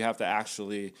yourself. So you have to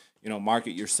actually, you know,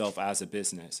 market yourself as a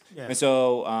business. Yeah. And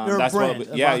so that's brand. what,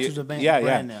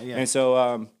 brand now, And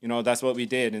so, you know, that's what we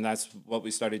did. And that's what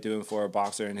we started doing for a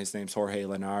boxer. And his name's Jorge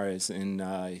Linares. And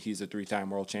he's a 3-time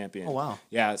world champion. Oh, wow.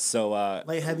 Yeah. So,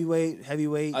 light, heavyweight.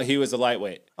 He was a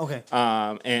lightweight. Okay.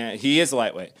 And he is a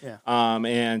lightweight. Yeah.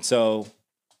 And so,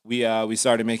 we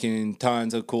started making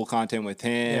tons of cool content with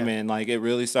him, and like it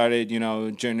really started, you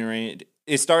know,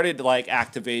 it started like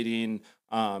activating,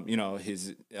 you know,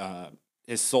 his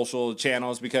social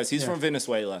channels because he's from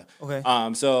Venezuela. Okay.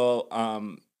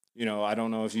 So, you know, I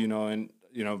don't know if you know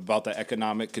about the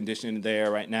economic condition there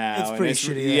right now. It's pretty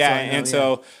shitty. Yeah, and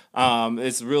so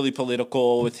it's really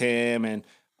political with him and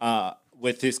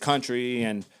with his country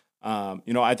and.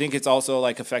 You know, I think it's also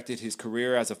like affected his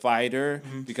career as a fighter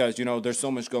because, you know, there's so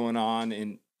much going on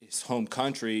in his home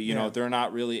country. You know, they're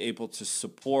not really able to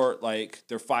support like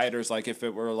their fighters. Like if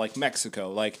it were like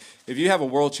Mexico, like if you have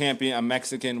a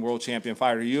Mexican world champion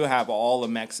fighter, you have all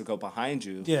of Mexico behind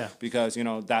you. Yeah. Because, you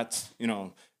know, that's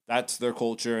their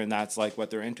culture and that's like what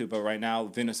they're into. But right now,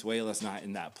 Venezuela's not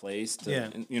in that place.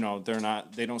 You know,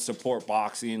 they don't support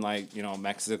boxing like, you know,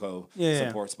 Mexico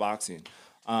supports boxing.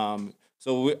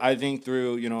 So I think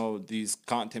through, you know, these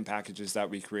content packages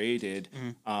that we created,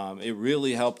 it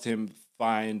really helped him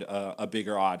find a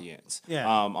bigger audience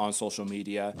on social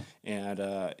media. And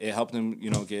it helped him,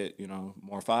 you know, get, you know,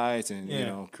 more fights and, you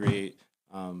know, create,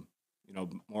 you know,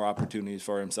 more opportunities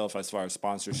for himself as far as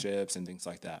sponsorships and things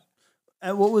like that.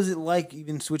 And what was it like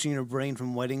even switching your brain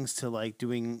from weddings to like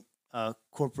doing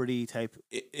corporate-y type?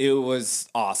 It was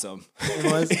awesome. It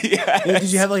was? Yes.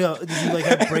 Did you have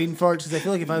brain farts? Because I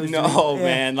feel like if I was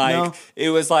it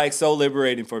was like so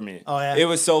liberating for me. Oh yeah, it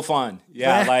was so fun.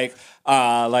 Yeah, like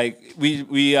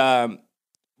we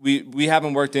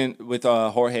haven't worked with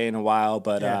Jorge in a while,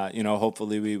 but you know,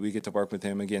 hopefully we get to work with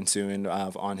him again soon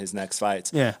on his next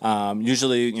fights. Yeah.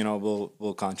 Usually, you know,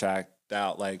 we'll contract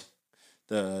out like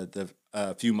the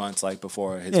few months like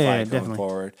before his fight going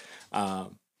forward.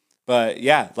 But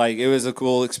yeah, like it was a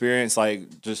cool experience,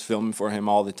 like just filming for him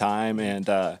all the time. And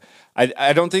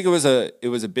I don't think it was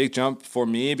a big jump for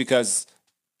me because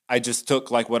I just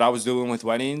took like what I was doing with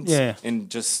weddings and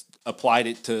just applied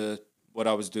it to what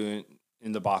I was doing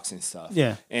in the boxing stuff.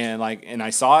 Yeah. And I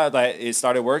saw that it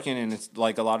started working, and it's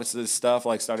like a lot of this stuff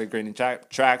like started gaining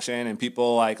traction, and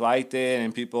people like liked it,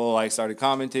 and people like started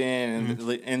commenting,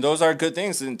 and those are good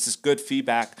things, and it's just good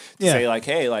feedback to say like,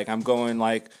 hey, like I'm going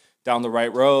like down the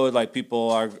right road, like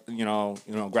people are, you know,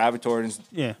 gravitating,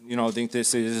 you know, think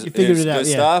this is good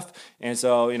stuff. And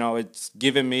so, you know, it's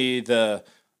given me the,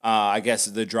 I guess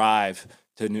the drive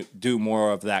to do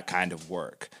more of that kind of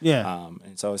work. Yeah.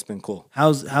 And so it's been cool.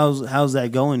 How's that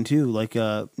going too? Like,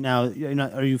 now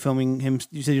are you filming him?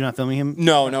 You said you're not filming him?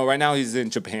 No, right now he's in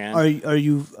Japan. Are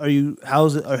you,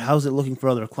 how's it looking for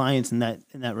other clients in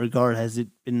that regard? Has it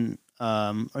been,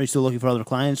 are you still looking for other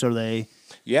clients? Or are they?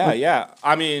 Yeah.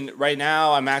 I mean, right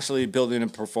now I'm actually building a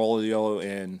portfolio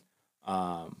in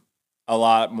a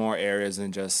lot more areas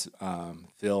than just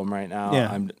film right now.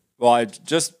 Yeah.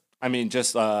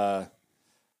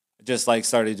 just like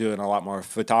started doing a lot more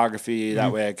photography. Mm-hmm.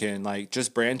 That way I can like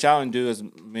just branch out and do as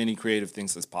many creative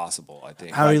things as possible. I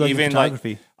think. How do you like the even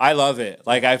photography? I love it.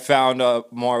 Like I found a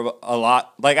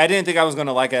lot. Like I didn't think I was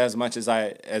gonna like it as much as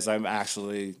I'm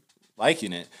actually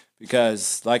liking it,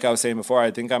 because like I was saying before,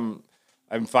 I think I'm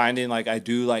finding like I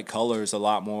do like colors a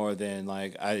lot more than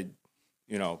like I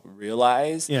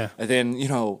realize. Yeah. And then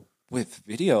with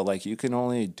video, like you can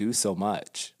only do so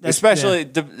much, That's-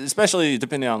 especially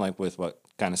depending on like with what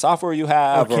kind of software you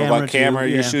have or camera what camera too,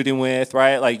 you're yeah. shooting with,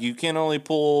 right? Like you can only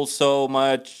pull so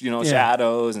much,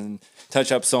 shadows and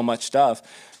touch up so much stuff.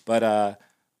 But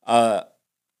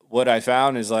what I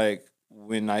found is like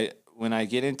when I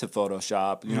get into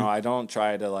Photoshop, I don't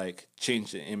try to like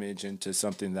change the image into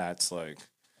something that's like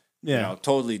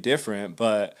totally different,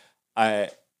 but I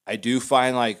do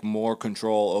find like more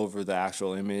control over the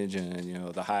actual image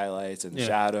and the highlights and the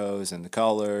shadows and the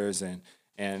colors and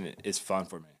it's fun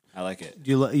for me. I like it. Do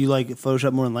you like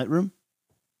Photoshop more than Lightroom?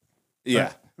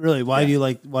 Yeah. Really? Why do you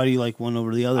like one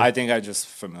over the other? I think I just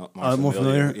more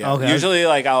familiar? Yeah. Okay. Usually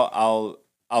like I'll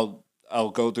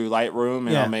go through Lightroom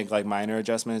and Yeah. I'll make like minor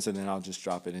adjustments and then I'll just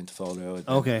drop it into Photo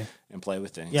and play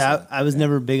with things. Yeah, So, I was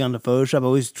never big onto Photoshop. I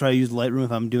always try to use Lightroom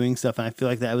if I'm doing stuff, and I feel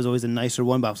like that was always a nicer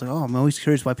one. But I was like, oh, I'm always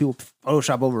curious why people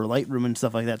Photoshop over Lightroom and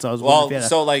stuff like that. So I was wondering if you had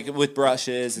so like with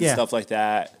brushes and Yeah. stuff like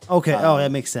that. okay,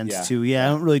 that makes sense yeah. too. Yeah,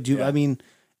 I don't really do. Yeah. I mean,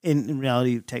 in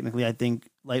reality, technically, I think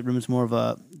Lightroom is more of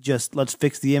a just let's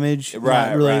fix the image, Right,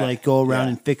 not really right. like go around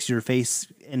Yeah. and fix your face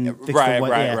and fix the Right,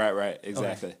 white. right.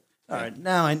 Exactly. All right,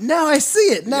 now I see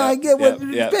it. Now I get what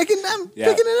you're picking. I'm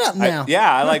picking it up now.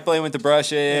 I like playing with the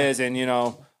brushes and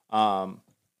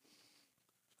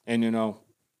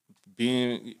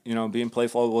being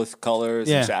playful with colors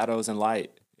Yeah. and shadows and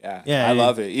light. Yeah, I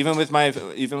love it. Even with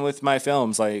my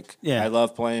films, like Yeah. I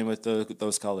love playing with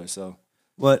those colors. So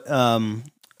What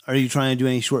are you trying to do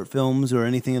any short films or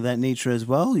anything of that nature as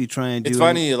well? Are you trying to do it's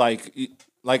funny,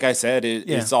 like I said,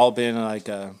 Yeah. it's all been like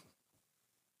a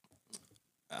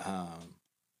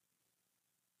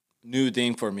new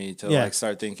thing for me to Yeah. like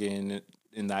start thinking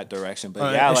in that direction.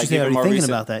 But I like should say, are even you more thinking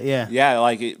recent, about that? Yeah. yeah,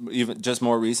 like even just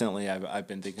more recently, I've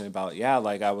been thinking about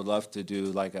like I would love to do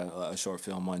like a short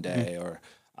film one day, or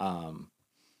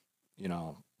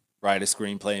write a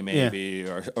screenplay maybe,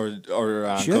 or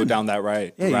go Should. down that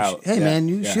route. Hey, man,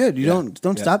 you should. You don't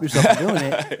stop yourself from doing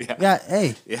it.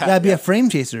 Hey, you gotta be a frame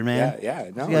chaser, man.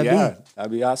 That'd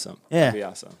be awesome. Yeah. That'd be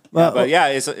awesome. Well, but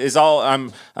it's all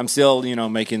I'm still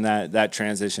making that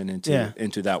transition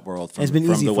into that world from, It's been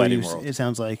from easy the for wedding you. world. It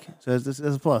sounds like so. It's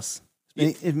a plus.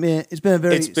 It's been a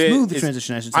very smooth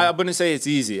transition. I should say. I wouldn't say it's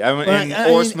easy. I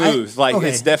mean, smooth.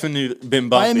 It's definitely been I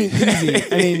bumpy. mean easy.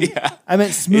 I mean, I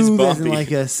meant smooth as in bumpy.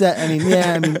 like a set.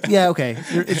 Okay.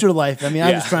 It's your life. I mean,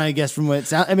 I'm just trying to guess from what it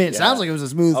sounds. I mean, it sounds like it was a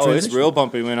smooth. Oh, transition. it's real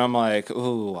bumpy when I'm like,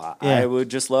 ooh, I would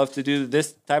just love to do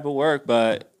this type of work,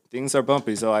 but things are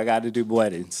bumpy, so I got to do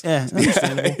weddings. Yeah,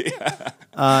 understandable. Do you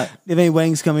have any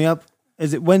weddings coming up?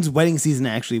 When's wedding season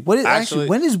actually? When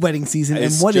is wedding season and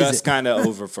It's what is just it? kind of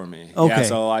over for me. Okay. Yeah,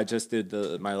 so I just did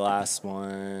my last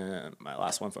one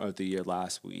of the year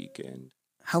last week, and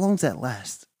How long does that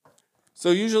last? so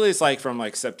usually it's like from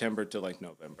like September to like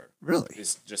November. Really?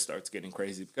 It just starts getting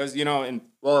crazy because in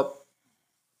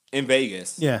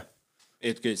Vegas, Yeah.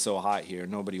 it gets so hot here.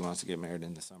 Nobody wants to get married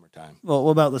in the summertime. Well,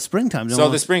 what about the springtime? So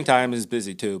the springtime is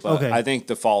busy too, but Okay. I think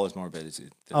the fall is more busy.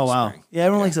 Than Oh wow. spring. Yeah,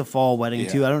 everyone likes a fall wedding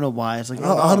too. Yeah. I don't know why. It's like don't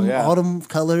know, autumn yeah. autumn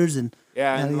colors and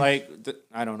Yeah, and Yeah. like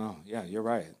I don't know. Yeah, you're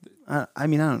right. I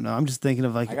mean, I don't know. I'm just thinking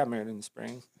of like I got married in the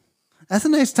spring. that's a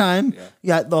nice time. Yeah. You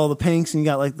got all the pinks and you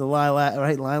got like the lilac,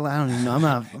 right? Lilac. I don't even know. I'm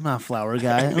not a flower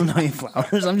guy. I don't know any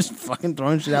flowers. I'm just fucking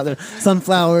throwing shit out there.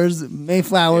 Sunflowers,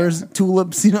 mayflowers,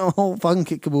 tulips. Whole fucking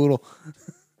kit caboodle.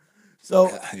 So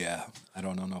Yeah, I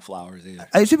don't know no flowers either.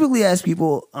 I typically ask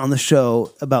people on the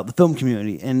show about the film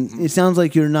community, and it sounds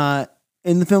like you're not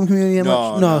in the film community that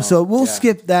No, much. no, So we'll yeah.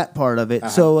 skip that part of it.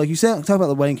 So like you said, talk about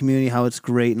the wedding community, how it's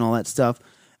great and all that stuff,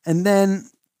 and then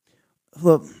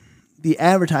look, the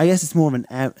I guess it's more of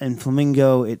an in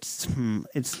Flamingo. It's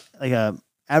like a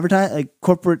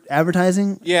corporate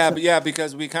advertising. Yeah,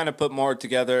 because we kind of put more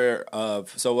together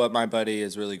of. So what my buddy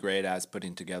is really great at is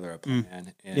putting together a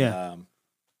plan and Yeah.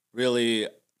 really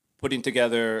putting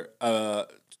together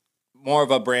more of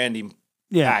a branding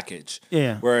package.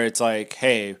 Yeah. Where it's like,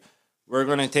 hey, we're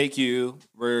gonna take you.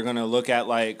 We're gonna look at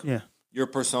like your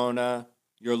persona,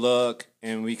 your look,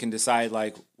 and we can decide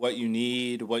like what you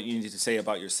need to say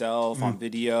about yourself on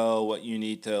video, what you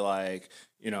need to like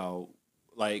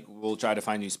we'll try to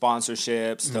find you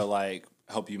sponsorships to like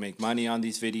help you make money on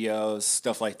these videos,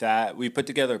 stuff like that. We put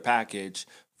together a package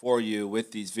for you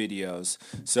with these videos.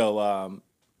 So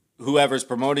whoever's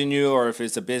promoting you or if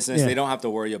it's a business, they don't have to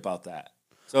worry about that.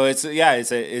 So it's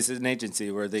an agency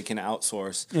where they can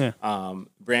outsource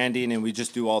branding, and we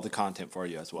just do all the content for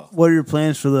you as well. What are your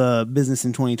plans for the business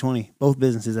in 2020? Both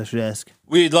businesses, I should ask.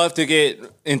 We'd love to get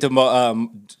into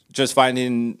just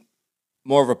finding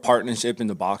more of a partnership in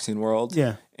the boxing world.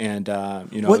 Yeah. And,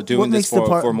 doing this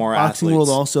for more boxing athletes. world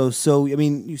also. So, I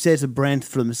mean, you say it's a brand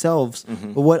for themselves,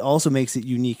 but what also makes it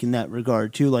unique in that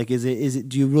regard too? Like, do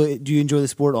you enjoy the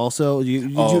sport also?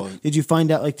 Did you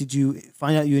find out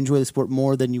you enjoy the sport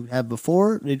more than you have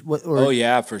before?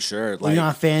 Yeah, for sure. Like, you're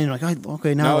not a fan. You're like,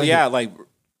 okay, now. No, yeah. Like,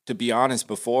 to be honest,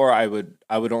 before I would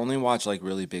only watch like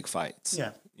really big fights.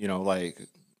 Yeah. Like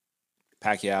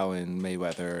Pacquiao and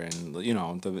Mayweather, and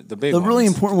the big ones. Really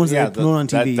important ones that they promote on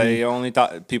TV.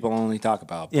 That people only talk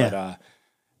about. Yeah. But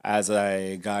as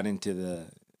I got into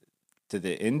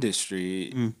the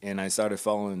industry and I started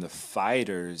following the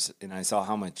fighters, and I saw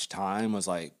how much time was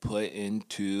like put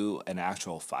into an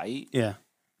actual fight. Yeah.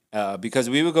 Because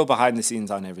we would go behind the scenes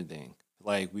on everything.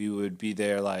 Like we would be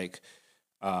there, like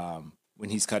when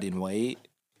he's cutting weight.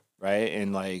 Right,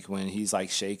 and like when he's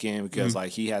like shaking because like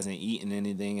he hasn't eaten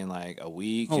anything in like a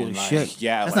week. Holy and like, shit!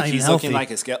 Yeah, that's like not he's even looking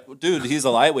healthy. like a dude. He's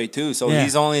a lightweight too, so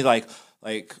he's only like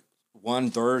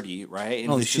 130, right? And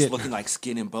Holy he's shit. just looking like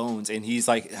skin and bones, and he's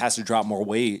like has to drop more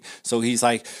weight. So he's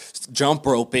like jump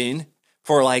roping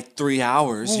for like 3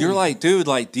 hours. You're like, dude,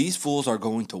 like these fools are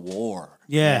going to war.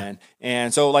 Yeah. Man.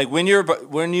 And so like when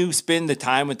you spend the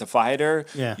time with the fighter,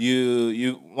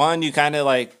 you kind of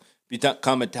like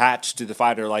become attached to the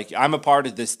fighter. Like I'm a part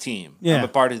of this team. Yeah. I'm a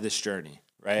part of this journey.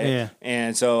 Right. Yeah.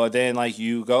 And so then like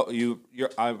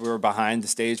we're behind the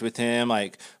stage with him,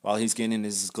 like while he's getting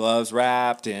his gloves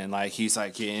wrapped and like he's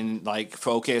like getting like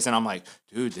focused. And I'm like,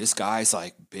 dude, this guy's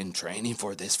like been training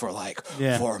for this for like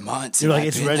 4 months. You're and like, I've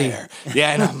it's been ready. there.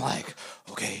 Yeah. And I'm like,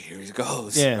 okay, here he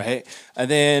goes. Yeah. Right.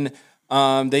 And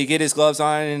then they get his gloves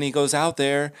on and he goes out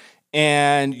there.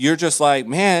 And you're just like,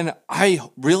 man, I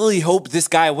really hope this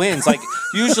guy wins. Like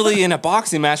usually in a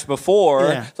boxing match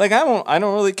before, like I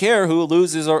don't really care who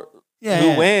loses or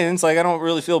who wins. Like I don't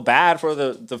really feel bad for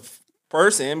the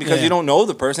person because you don't know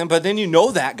the person, but then you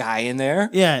know that guy in there.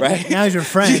 Yeah, right. Now he's your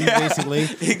friend basically,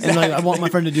 exactly. and like I want my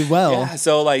friend to do well. Yeah.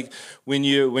 So like when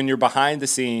you're behind the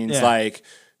scenes, like.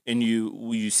 And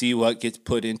you see what gets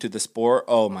put into the sport.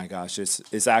 Oh my gosh,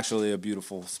 it's actually a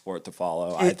beautiful sport to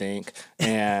follow, I think.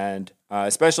 And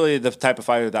especially the type of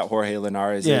fighter that Jorge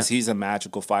Linares is. He's a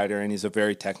magical fighter and he's a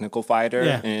very technical fighter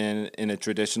in a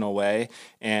traditional way.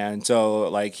 And so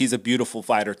like he's a beautiful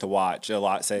fighter to watch. A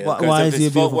lot say why is he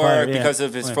a beautiful fighter? Because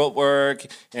of his footwork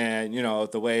and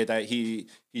the way that he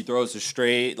throws it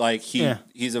straight. Like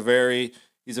he's a very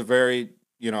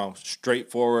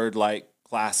straightforward like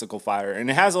classical fighter, and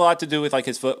it has a lot to do with like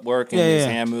his footwork and his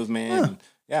hand movement.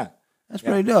 That's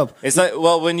pretty dope. It's like,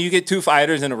 well, when you get two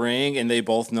fighters in a ring and they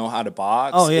both know how to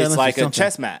box, it's like a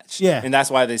chess match. Yeah, and that's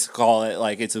why they call it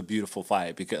like it's a beautiful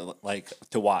fight because like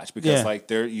to watch because like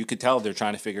you could tell they're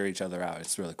trying to figure each other out.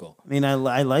 It's really cool. I mean, I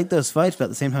like those fights, but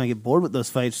at the same time, I get bored with those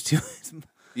fights too.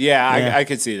 I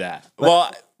could see that.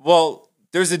 But, well,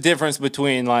 there's a difference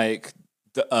between like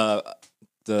the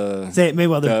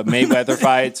Mayweather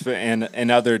fights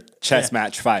and other chess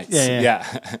match fights. Yeah.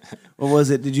 What was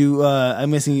it? Did you?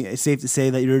 I'm guessing it's safe to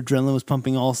say that your adrenaline was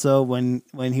pumping also when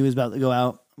he was about to go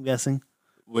out. I'm guessing.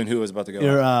 When who was about to go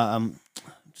your, out?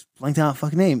 Just blanked out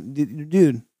fucking name,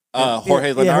 dude.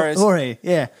 Jorge Linares. Jorge.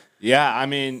 Yeah. Yeah. I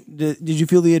mean, did you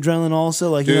feel the adrenaline also?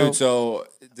 Like, dude. So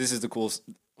this is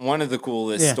one of the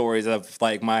coolest stories of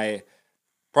like my.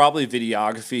 Probably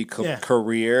videography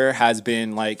career has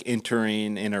been like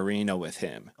entering an arena with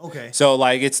him. Okay. So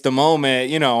like it's the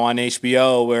moment, on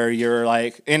HBO where you're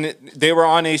like, and they were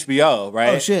on HBO,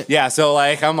 right? Oh shit. Yeah. So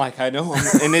like, I'm like, I know.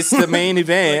 And it's the main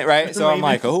event, right? So I'm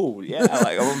like, oh yeah,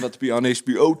 like I'm about to be on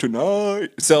HBO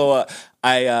tonight. So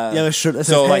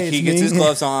he gets his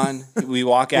gloves on, we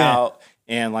walk out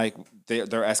and like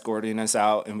they're escorting us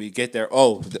out and we get there.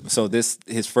 Oh, so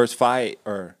his first fight,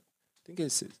 or I think it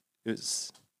was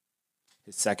his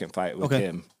second fight with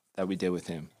him that we did with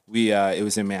him. It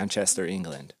was in Manchester,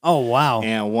 England. Oh wow!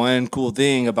 And one cool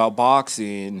thing about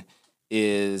boxing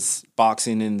is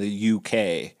boxing in the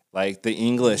UK. Like the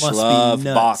English love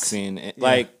boxing,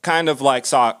 like kind of like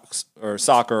soccer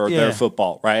or their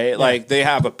football, right? Yeah. Like they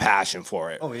have a passion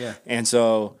for it. Oh yeah. And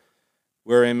so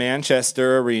we're in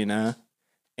Manchester Arena.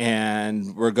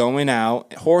 and we're going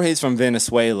out. Jorge's from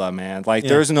Venezuela, man. Like, Yeah.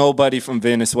 there's nobody from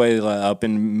Venezuela up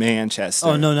in Manchester.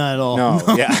 Oh, no, not at all. No,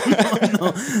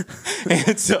 yeah.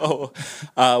 And so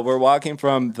we're walking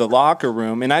from the locker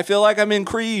room, and I feel like I'm in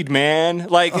Creed, man.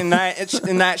 Like in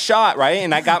that shot, right?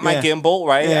 And I got my Yeah. gimbal,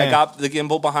 right? Yeah. I got the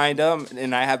gimbal behind him,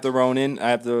 and I have the Ronin. I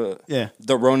have the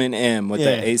Ronin M with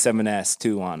Yeah. the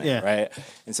A7S2 on it, Yeah. right?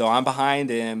 And so I'm behind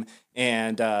him,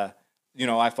 and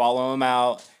I follow him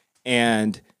out,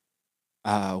 and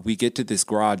we get to this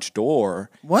garage door.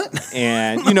 What?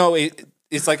 And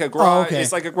it's like a garage. okay.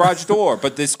 It's like a garage door,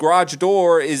 but this garage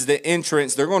door is the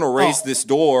entrance. They're going to raise this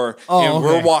door, and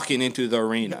we're okay. walking into the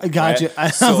arena. I got you.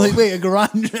 right? I was like, wait, a garage?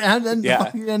 And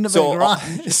Yeah. you end up So, in a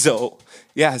garage.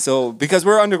 So because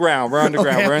we're underground, we're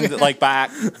Okay. in like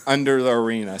back under the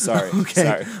arena. Sorry. Okay.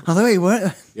 Sorry. I was like, wait,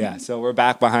 what? Yeah, so we're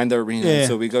back behind the arena. Yeah.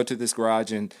 So we go to this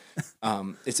garage, and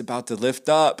it's about to lift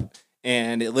up,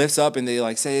 and it lifts up, and they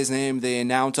like say his name, they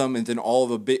announce him, and then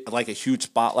all of a huge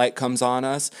spotlight comes on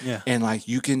us. Yeah. And like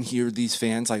you can hear these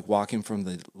fans like walking from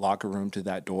the locker room to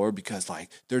that door because like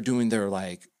they're doing their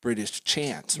like British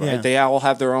chants, right? Yeah. They all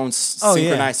have their own Oh, yeah.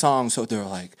 synchronized songs, so they're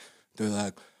like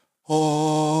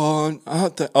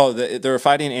they're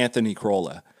fighting Anthony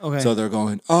Crolla. Okay. So they're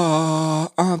going,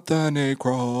 Anthony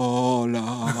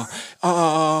Crolla,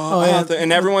 yeah. Anthony,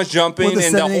 and everyone's jumping, With the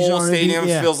and the Seven Nation whole Army, stadium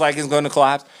yeah. feels like it's going to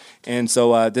collapse. And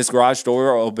so this garage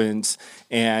door opens,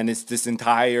 and it's this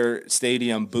entire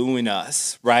stadium booing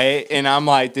us, right? And I'm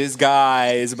like, this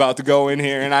guy is about to go in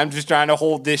here, and I'm just trying to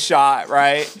hold this shot,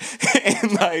 right?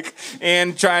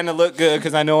 and trying to look good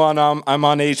because I know I'm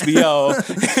on HBO.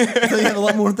 So you have a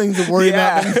lot more things to worry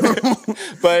about. than normal.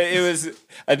 But it was,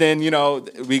 and then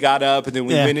we got up, and then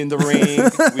we went in the ring.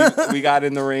 We got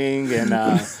in the ring, and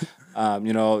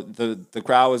the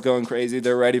crowd was going crazy.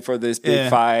 They're ready for this big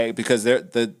fight because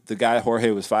the guy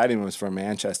Jorge was fighting was from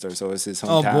Manchester, so it's his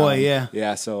hometown. Oh, boy, yeah.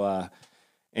 Yeah. So,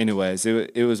 anyways,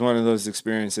 it was one of those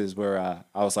experiences where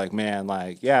I was like, man,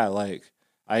 like, yeah, like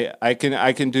I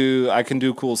can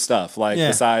do cool stuff like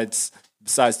besides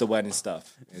the wedding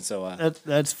stuff. And so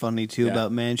That's funny too Yeah.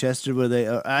 about Manchester, where they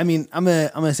are. I mean, I'm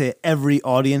gonna say every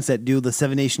audience that do the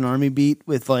Seven Nation Army beat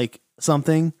with like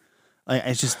something, like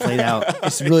it's just played out.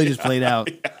 It's really just played out.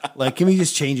 Like, can we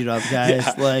just change it up, guys?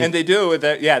 yeah. Like, and they do it with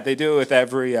they do it with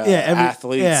every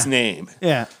athlete's name.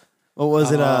 yeah. What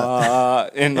was it?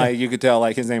 And like you could tell,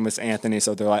 like his name was Anthony,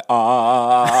 so they're like,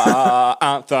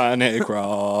 Anthony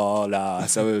Crolla,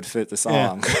 so it would fit the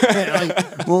song. Yeah,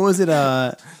 like, what was it?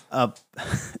 I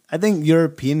think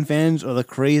European fans are the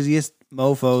craziest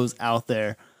mofo's out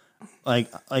there. Like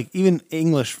even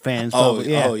English fans.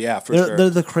 Probably. Yeah, for they're, sure. They're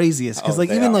the craziest because Oh, like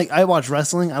they even are. like I watch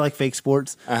wrestling. I like fake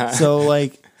sports. So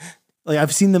like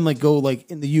I've seen them like go like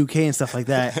in the UK and stuff like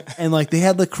that, and like they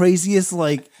had the craziest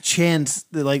like chants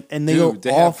that like, and they Dude, go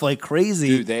they off have- like crazy.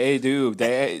 Dude, they do.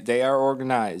 They are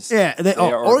organized. Yeah, they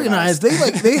are organized.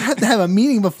 They have to have a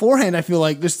meeting beforehand. I feel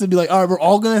like just to be like, all right, we're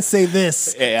all gonna say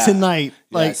this tonight.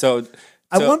 Yeah, Like, so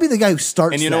I want to be the guy who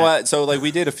starts. and you know that. what? So like we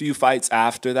did a few fights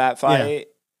after that fight,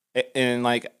 and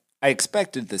like I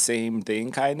expected the same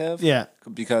thing, kind of. Yeah.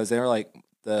 Because they were like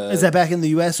the. Is that back in the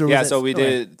U.S. or Yeah, was so that, we okay.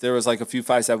 did. There was like a few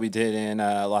fights that we did in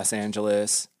Los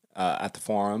Angeles at the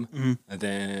Forum, Mm-hmm. and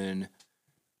then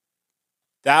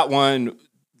that one,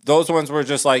 those ones were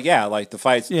just like like the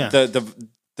fights. Yeah.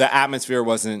 The atmosphere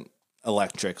wasn't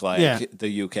electric like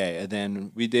the UK, and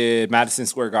then we did Madison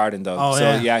Square Garden though. Oh,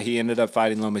 so yeah. he ended up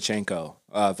fighting Lomachenko,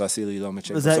 Vasily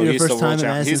Lomachenko. Was that so your he's first the time world at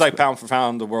champion. Madison He's like Square- pound for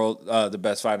pound the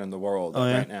best fighter in the world Oh,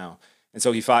 yeah? right now. And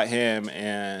so he fought him,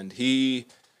 and he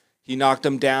knocked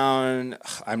him down.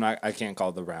 I can't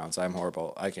call the rounds. I'm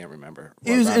horrible. I can't remember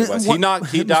what It was- round it was.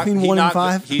 between 1 and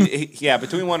 5?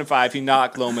 Between 1 and 5, he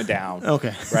knocked Loma down.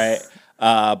 Okay. Right.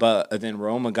 But then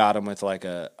Roma got him with like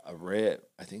a rib,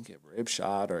 I think a rib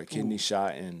shot or a kidney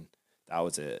shot, and that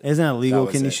was it. Isn't that a legal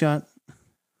was kidney it. shot?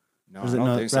 No, Or is I it don't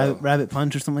no think so. rabbit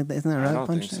punch or something like that? Isn't that a I rabbit don't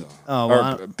punch? think so. Oh, or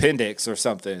well, appendix or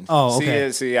something. Oh,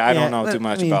 okay. See, I don't know but, too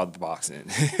much I mean- about boxing.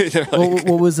 They're like-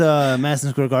 what was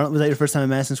Madison Square Garden? Was that your first time at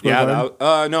Madison Square Yeah,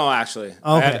 Garden? no, actually.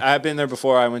 Okay. I've been there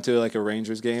before. I went to like a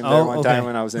Rangers game there Oh, one okay. time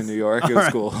when I was in New York. It was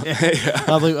cool. I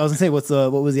was gonna say, what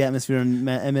was the atmosphere in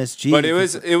MSG? But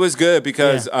it was good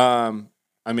because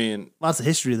I mean, lots of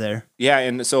history there. yeah,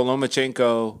 and so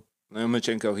Lomachenko,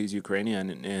 he's Ukrainian,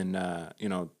 and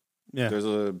Yeah. there's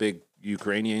a big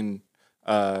Ukrainian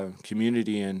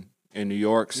community in New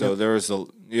York. So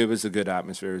it was a good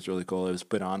atmosphere. It was really cool. It was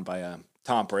put on by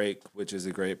Tom Brake, which is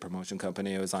a great promotion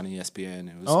company. It was on ESPN.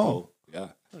 It was cool. Yeah.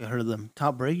 I heard of them.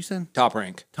 Top Break, you said? Top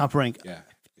Rank. Top Rank. Yeah.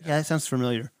 Yeah, that sounds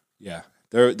familiar. Yeah.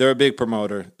 They're a big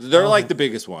promoter. They're like the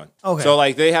biggest one. Okay. So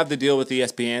like they have the deal with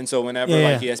ESPN. So whenever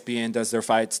Yeah, like yeah. ESPN does their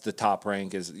fights, the Top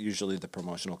Rank is usually the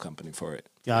promotional company for it.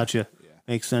 Gotcha.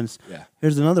 Makes sense. Yeah.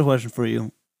 Here's another question for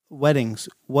you: weddings.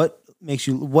 What makes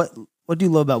you what do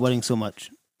you love about weddings so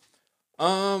much?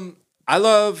 I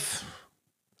love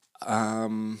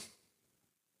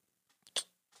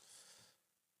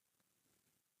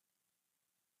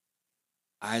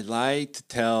I like to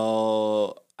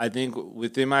tell. I think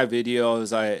within my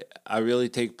videos, I really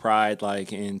take pride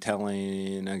like in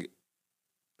telling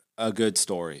a good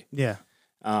story. Yeah.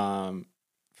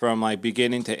 From like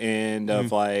beginning to end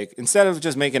of like instead of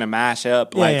just making a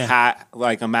mashup Yeah,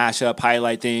 like a mashup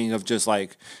highlight thing of just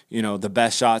like the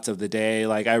best shots of the day.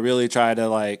 Like I really try to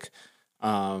like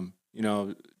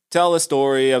tell a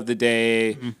story of the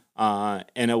day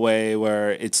in a way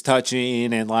where it's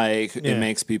touching and like it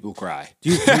makes people cry.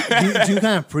 Do you kind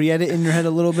of pre-edit in your head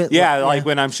a little bit? Yeah, like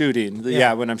when I'm shooting.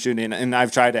 Yeah, when I'm shooting, and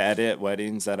I've tried to edit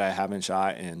weddings that I haven't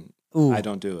shot, and I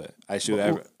don't do it. I shoot.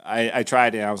 I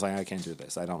tried it. And I was like, I can't do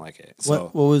this. I don't like it. So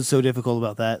What was so difficult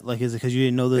about that? Like, is it because you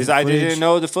didn't know the because footage? I didn't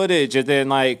know the footage, and then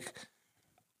like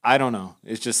I don't know.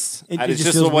 It's just It it's just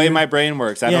just the feels way weird. my brain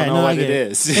works. I don't know what I it get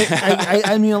is.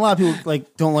 I mean, a lot of people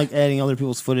like don't like editing other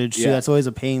people's footage. So Yeah. that's always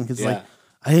a pain because Yeah. like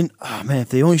I didn't. Oh man, if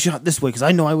they only shot this way, because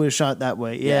I know I would have shot that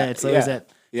way. Yeah, Yeah, it's always yeah, that.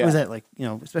 yeah. Always that like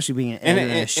especially being an and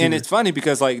editor and a shooter. and it's funny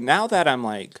because like now that I've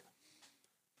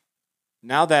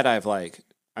like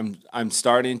I'm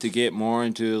starting to get more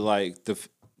into like the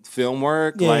film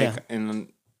work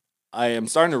and I am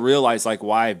starting to realize like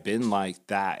why I've been like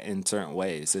that in certain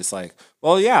ways. It's like,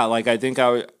 well, yeah, like I think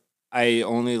I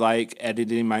only like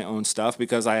editing my own stuff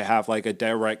because I have like a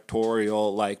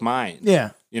directorial like mind.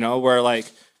 Yeah. Where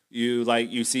like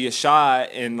you see a shot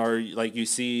or like you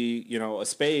see a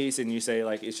space and you say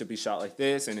like it should be shot like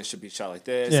this and it should be shot like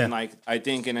this and like I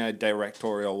think in a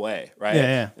directorial way, right?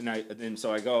 Yeah. And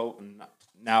so I go.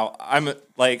 Now I'm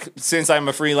like since I'm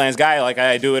a freelance guy, like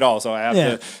I do it all. So I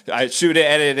have to shoot it,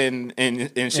 edit,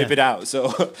 and ship it out.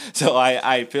 So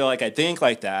I feel like I think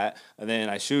like that, and then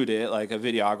I shoot it like a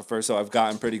videographer. So I've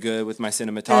gotten pretty good with my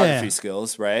cinematography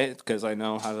skills, right? Because I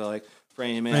know how to like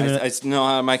frame it. I know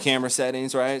how my camera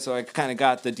settings, right? So I kind of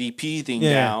got the DP thing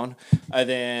down. And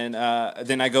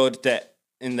then I go to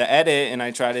in the edit and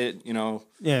I try to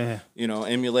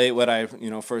emulate what I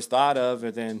first thought of,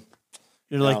 and then.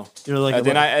 You're like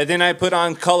then I put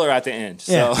on color at the end.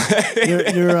 So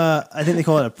you're I think they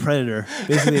call it a predator,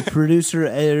 basically a producer,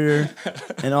 editor,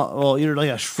 and you're like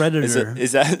a shredder.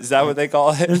 Is that what they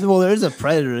call it? There is a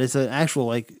predator. It's an actual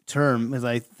like term because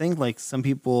I think like some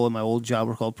people in my old job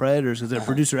were called predators because they're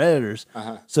producer editors.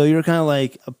 So you're kind of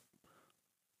like a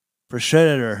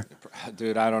shredder.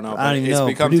 Dude, I don't know. I don't even know.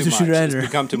 Become Producer, too shooter, much. editor. It's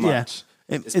become too much.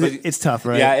 It's tough,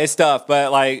 right? Yeah, it's tough.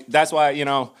 But like that's why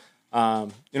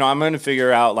I'm going to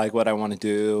figure out like what I want to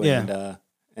do,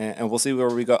 and we'll see where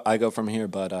I go from here.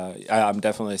 But I'm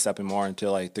definitely stepping more into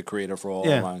like the creative role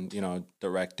on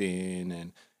directing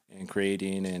and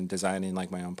creating and designing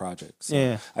like my own projects.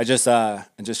 So I just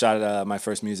shot my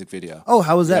first music video. Oh,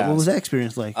 how was that? What was that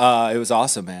experience like? It was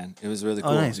awesome, man. It was really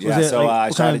cool. Nice. Yeah, I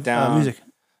shot it down. Music.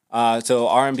 So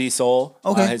R&B soul.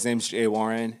 Okay. His name's Jay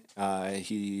Warren.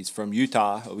 He's from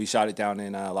Utah. We shot it down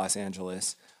in Los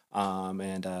Angeles.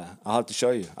 And I'll have to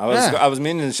show you. I was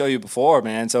meaning to show you before,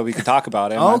 man, so we could talk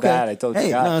about it. My bad, I told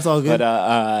you. No, it's all good.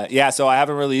 But so I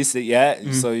haven't released it yet.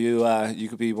 So you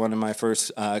could be one of my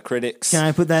first critics. Can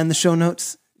I put that in the show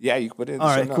notes? Yeah, you can put it in the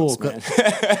all show right, notes, cool. Man.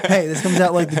 Hey, this comes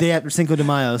out like the day after Cinco de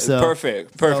Mayo, so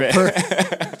perfect.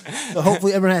 So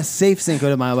hopefully everyone has safe Cinco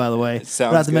de Mayo. By the way,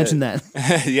 forgot to mention that.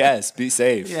 Yes, be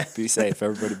safe. Yeah. Be safe.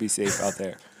 Everybody, be safe out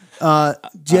there.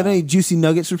 Do you have any juicy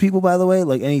nuggets for people, by the way?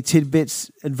 Like any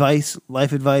tidbits, advice,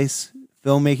 life advice,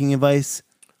 filmmaking advice?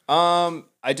 I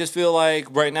just feel like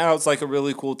right now it's like a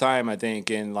really cool time, I think,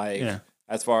 and like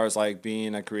as far as like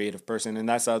being a creative person. And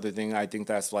that's the other thing I think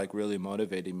that's like really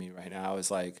motivating me right now is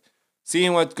like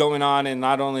seeing what's going on in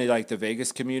not only like the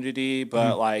Vegas community,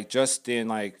 but like just in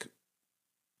like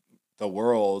the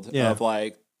world of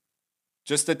like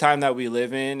just the time that we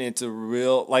live in. It's a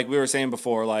real, like we were saying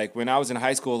before, like when I was in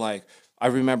high school, like I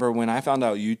remember when I found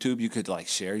out YouTube, you could like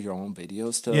share your own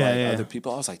videos to other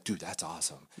people. I was like, dude, that's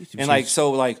awesome. And like,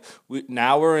 so like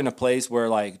now we're in a place where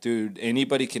like, dude,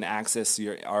 anybody can access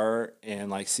your art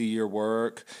and like see your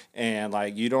work. And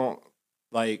like, you don't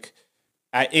like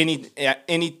at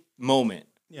any moment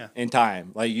in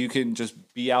time, like you can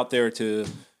just be out there to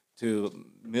to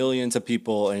millions of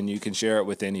people, and you can share it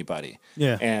with anybody.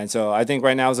 Yeah. And so I think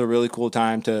right now is a really cool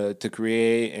time to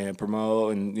create and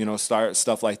promote and, you know, start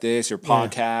stuff like this, your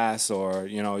podcast or,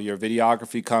 you know, your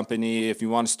videography company. If you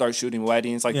want to start shooting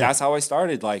weddings, like that's how I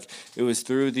started. Like it was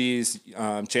through these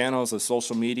channels of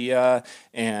social media,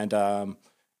 and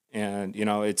you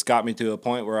know, it's got me to a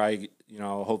point where I, you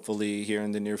know, hopefully here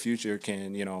in the near future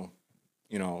can, you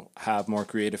know, have more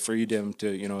creative freedom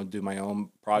to, you know, do my own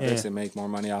projects and make more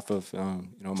money off of,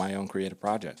 you know, my own creative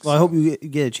projects. Well, I hope you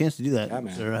get a chance to do that,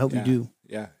 man. sir. I hope you do.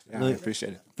 Yeah, Really, I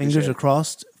appreciate it. Fingers are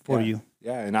crossed for Yeah. you.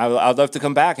 Yeah, and I'd love to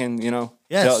come back and, you know,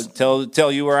 Yes.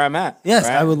 tell you where I'm at. Yes,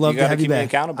 right? I would love to gotta have you keep me back.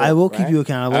 accountable, I will keep right? you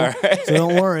accountable. All right. So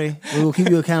don't worry. We will keep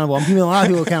you accountable. I'm keeping a lot of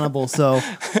people accountable, so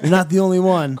you're not the only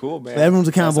one. Cool, man. But everyone's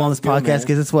accountable on this That sounds good, podcast man.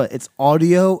 because it's what? It's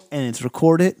audio and it's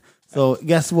recorded. So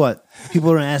guess what?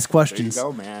 People are going to ask questions.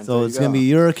 go, man. So There you it's going to go. be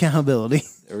your accountability.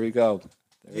 There we go.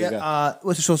 There you go.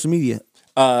 What's your social media?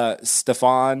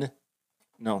 Stefan.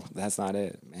 No, that's not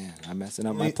it, man. I'm messing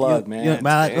up my You- plug, you- man. you-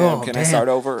 but- Damn, oh, can I damn. start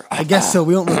over? I guess so.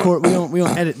 We don't record. We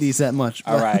don't edit these that much.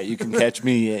 All right, you can catch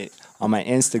me on my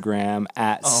Instagram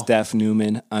at Steph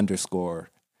Newman _.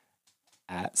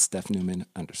 At Steph Newman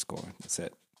 _. That's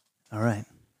it. All right.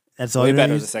 That's all Way you're better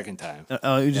gonna the use? second time.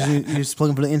 You're just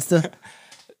plugging for the Insta?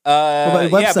 Yeah, your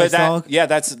websites,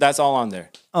 dog? that's all on there.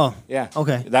 Oh, Yeah.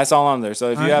 Okay. That's all on there.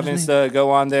 So if All you right, have just Insta,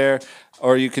 go on there,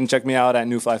 or you can check me out at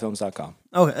newflyfilms.com.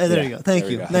 okay. There Yeah, you go. Thank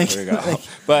there you. we go, Thank there you. we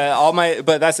go.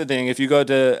 But that's the thing. If you go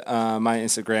to my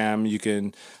Instagram, you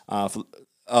can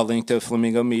a link to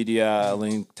Flamingo Media, a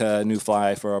link to New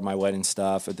Fly for my wedding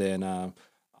stuff, and then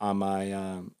on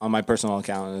my personal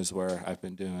account is where I've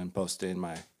been posting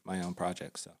my own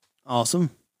projects. So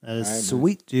Awesome. That is All right, man.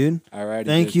 sweet, dude. all right.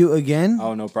 Thank you again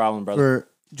Oh, no problem, brother. for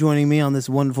joining me on this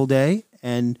wonderful day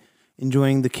and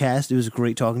enjoying the cast. It was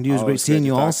great talking to you. It was great it's seeing great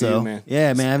you to talk to also. you, man. Yeah,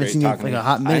 It's man. I haven't great seen you in talking like to a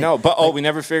hot minute. I know, but we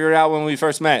never figured out when we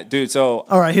first met, dude. So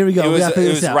All right, here we go. it We gotta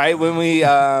figure was this out. right when we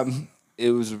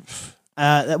it was.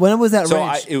 When was that So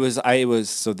ranch? I was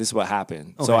so this is what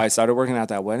happened. So Okay. I started working at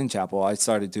that wedding chapel. I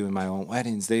started doing my own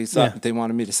weddings. They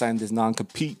wanted me to sign this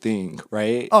non-compete thing,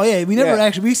 right? Oh yeah, we never Yeah.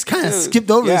 actually. We kind of Dude,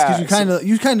 skipped over this because yeah,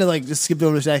 you kind of like just skipped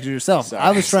over this actually yourself. Sorry, I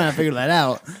was trying to figure that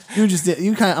out. You just did.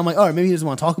 You kind of. I'm like, all right, maybe he doesn't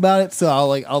want to talk about it, so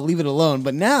I'll leave it alone.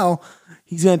 But now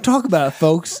he's gonna talk about it,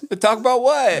 folks. Talk about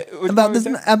what? About this,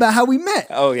 about how we met.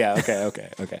 Oh yeah.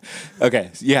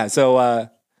 Okay. Yeah.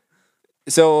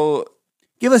 So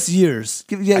Give us years.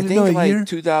 I know think a like year.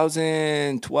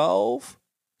 2012.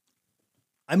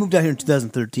 I moved out here in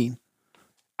 2013.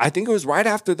 I think it was right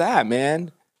after that,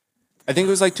 man. I think it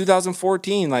was like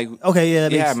 2014. Like Okay, yeah,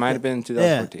 that yeah, makes, it might have been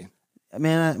 2014.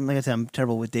 Man, like I said, I'm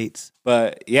terrible with dates.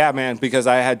 But yeah, man, because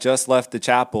I had just left the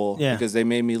chapel Yeah. because they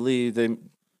made me leave. Then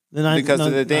Because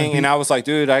of the thing, and I was like,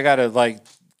 dude, I gotta like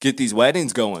get these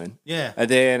weddings going. Yeah. And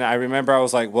then I remember I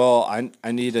was like, well,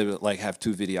 I need to like have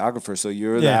 2 videographers. So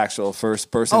you're the Yeah. actual first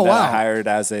person Oh, that I wow. hired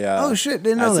as a Oh shit!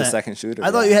 Didn't know as that. a second shooter. I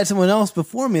thought yeah. you had someone else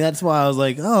before me. That's why I was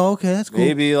like, oh, okay, that's cool.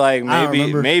 maybe like I don't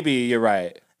remember. maybe you're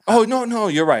right. Oh no,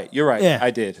 you're right. Yeah.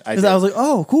 I did. Because I was like,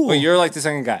 oh, cool. but you're like the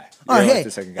second guy. Oh, You're hey, like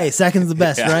the second guy. hey, second's the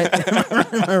best, Yeah.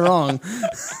 right? Am I wrong?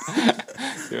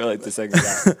 You're like the second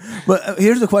guy. But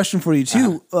here's the question for you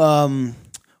too.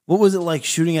 What was it like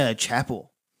shooting at a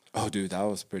chapel? Oh, dude, that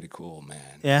was pretty cool, man.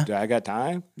 Yeah? Dude, I got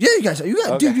time. Yeah, you got,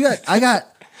 Okay. dude, you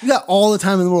got all the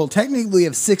time in the world. Technically, you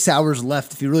have 6 hours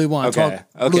left if you really want to Okay, talk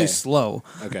really okay. slow.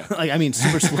 Okay. Like, I mean,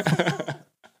 super slow.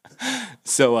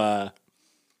 So,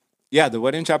 yeah, the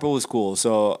wedding chapel was cool.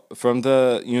 So from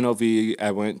the UNLV,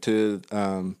 I went to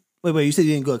Wait, you said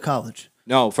you didn't go to college.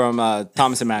 no, from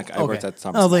Thomas and Mack. I worked Okay. at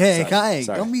Thomas. I was like, and hey, Mack. hey,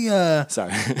 Sorry. don't be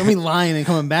Sorry. don't be lying and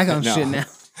coming back on No. shit now.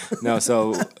 No,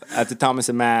 so at the Thomas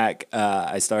and Mack,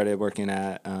 I started working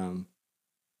at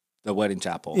the wedding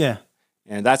chapel. Yeah.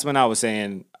 And that's when I was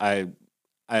saying I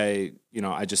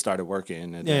just started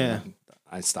working and then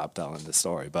I stopped telling the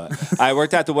story. But I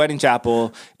worked at the wedding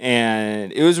chapel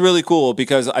and it was really cool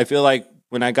because I feel like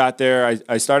when I got there,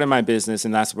 I started my business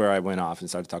and that's where I went off and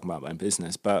started talking about my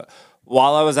business. But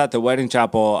while I was at the wedding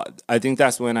chapel, I think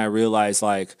that's when I realized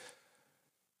I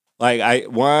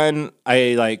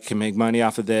can make money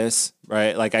off of this,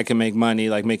 right? Like I can make money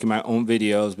like making my own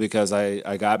videos because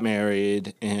I got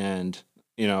married and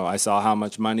you know, I saw how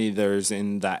much money there's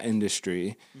in that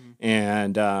industry.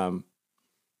 And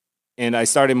I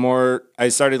started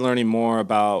learning more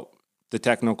about the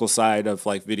technical side of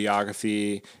like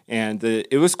videography. And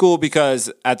it was cool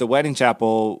because at the wedding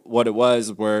chapel, what it was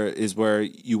is where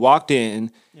you walked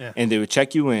in and they would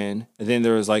check you in. And then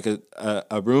there was like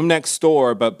a room next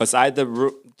door, but beside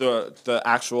the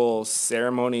actual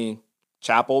ceremony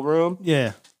chapel room,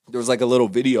 there was like a little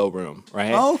video room,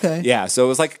 right? Oh, okay. Yeah, so it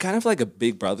was like kind of like a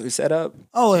Big Brother setup.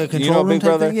 Oh, like a control room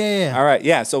type thing? Yeah. All right,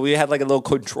 yeah. So we had like a little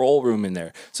control room in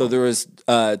there. So there was 3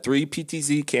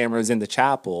 PTZ cameras in the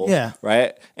chapel. Yeah.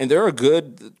 Right, and they're a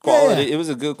good quality. Yeah. It was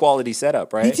a good quality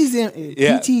setup, right?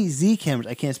 PTZ cameras,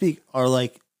 I can't speak, are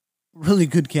like really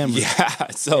good cameras. Yeah.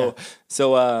 So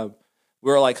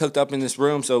we were like hooked up in this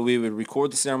room, so we would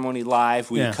record the ceremony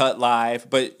live, we would cut live,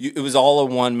 but it was all a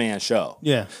one-man show.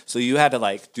 Yeah. So you had to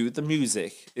like do the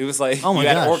music. It was like Oh my you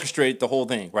had gosh. to orchestrate the whole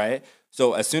thing, right?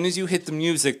 So as soon as you hit the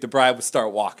music, the bride would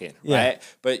start walking, right?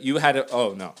 But you had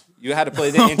to you had to play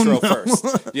the intro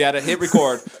first. You had to hit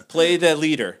record, play the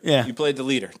leader. Yeah. You played the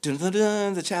leader. Dun, dun,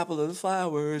 dun, the chapel of the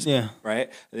flowers. Yeah.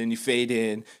 Right? And then you fade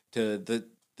in to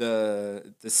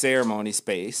the ceremony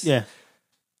space. Yeah.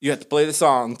 You have to play the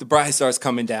song. The bride starts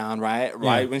coming down, right?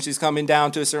 Right when she's coming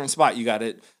down to a certain spot, you got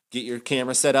to get your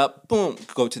camera set up. Boom,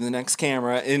 go to the next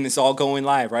camera, and it's all going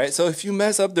live, right? So if you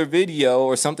mess up their video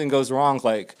or something goes wrong,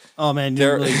 like Oh man,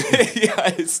 there, really...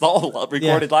 yeah, it's all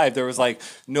recorded live. There was like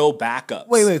no backups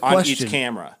Wait, on question. each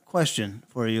camera. Question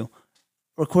for you: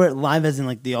 record it live as in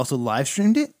like they also live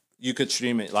streamed it? You could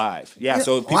stream it live. Yeah,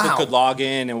 so people could log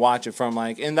in and watch it from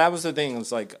like, and that was the thing. It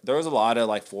was like, there was a lot of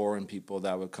like foreign people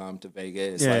that would come to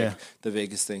Vegas. The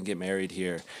Vegas thing, get married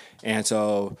here. And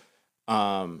so,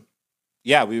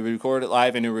 we would record it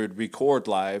live and it would record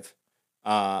live,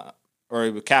 or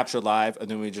it would capture live, and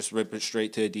then we just rip it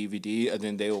straight to a DVD, and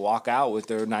then they would walk out with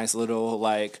their nice little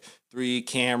like 3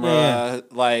 camera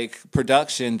like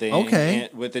production thing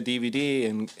with the DVD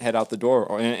and head out the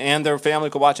door, and their family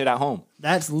could watch it at home.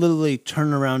 That's literally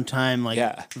turnaround time like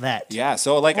that. Yeah,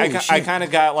 so like I kind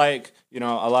of got like, you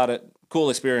know, a lot of cool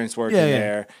experience working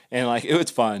there, and like it was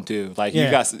fun too. Like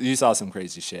you saw some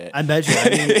crazy shit. I bet you. I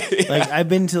mean, like I've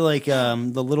been to like the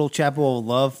Little Chapel of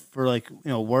Love for like, you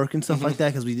know, work and stuff like that,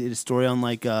 because we did a story on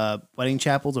like wedding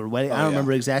chapels or wedding. I don't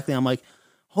remember exactly. I'm like,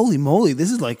 holy moly,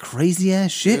 this is like crazy ass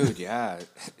shit. Dude, yeah.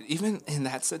 Even, and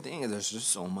that's the thing, there's just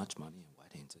so much money in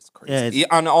weddings. It's crazy.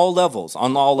 On all levels. I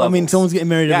mean, someone's getting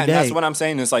married every day. That's what I'm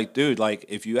saying. It's like, dude, like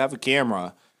if you have a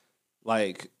camera,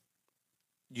 like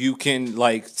you can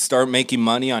like start making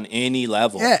money on any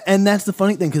level. Yeah, and that's the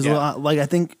funny thing, because like I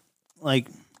think, like,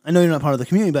 I know you're not part of the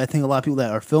community, but I think a lot of people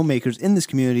that are filmmakers in this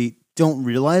community don't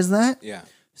realize that. Yeah.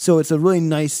 So it's a really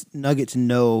nice nugget to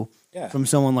know from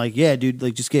someone like, yeah, dude,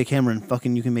 like just get a camera and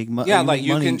fucking you can make money. Yeah, like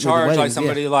you can charge like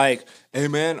somebody like, hey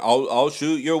man, I'll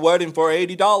shoot your wedding for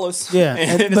 $80. Yeah,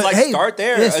 and it's like, start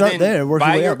there. Yeah, start there. Work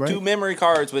buy your way your up, right? 2 memory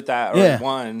cards with that, or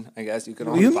 1. I guess you can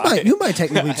only buy. You might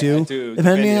technically 2,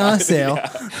 depending on sale.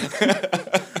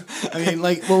 I mean,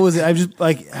 like, what was it? I just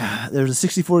like there was a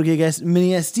 64 gig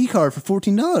mini SD card for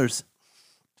 $14,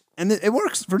 and it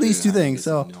works for these 2 things.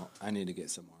 So I need to get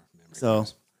some more memory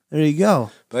cards. There you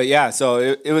go. But yeah, so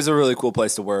it was a really cool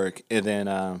place to work. And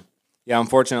then,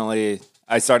 unfortunately,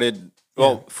 I started,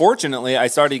 fortunately, I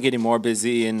started getting more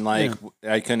busy, and like,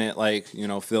 I couldn't like, you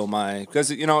know, fill my,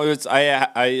 because, you know,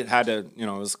 I had to, you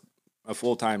know, it was a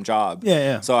full-time job.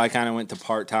 Yeah. So I kind of went to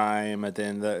part-time, and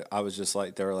then I was just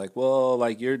like, they were like, well,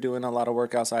 like you're doing a lot of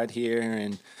work outside here,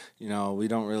 and, you know, we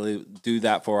don't really do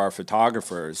that for our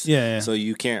photographers. Yeah. So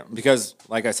you can't, because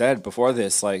like I said before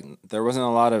this, like there wasn't a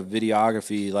lot of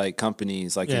videography like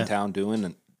companies like in town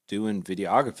doing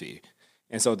videography.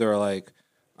 And so they were like,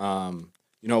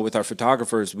 you know, with our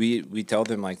photographers, we tell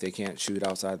them like they can't shoot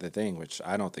outside the thing, which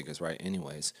I don't think is right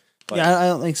anyways. But, I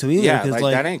don't think so either. Yeah, like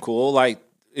that ain't cool. Like,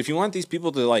 if you want these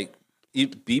people to like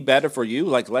be better for you,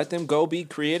 like let them go be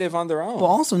creative on their own.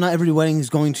 Well, also not every wedding is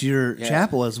going to your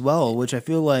chapel as well, which I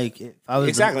feel like if I was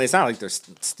it's not like they're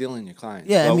stealing your clients.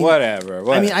 Yeah, but I mean,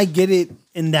 whatever. I mean, I get it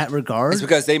in that regard. It's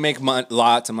because they make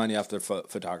lots of money off their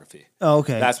photography. Oh,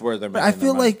 okay, that's where they're. But I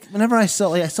feel like whenever I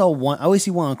saw one, I always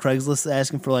see one on Craigslist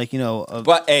asking for like, you know.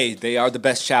 But hey, they are the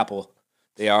best chapel.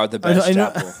 They are the best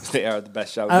chapel. They are the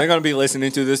best chapel. They're gonna be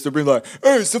listening to this. They'll be like,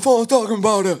 "Hey, Stefan's talking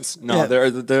about us." No, they're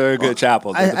a good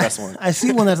chapel. They're the best one. I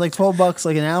see one that's like $12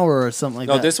 like an hour or something like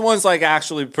that. No, this one's like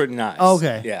actually pretty nice. Oh,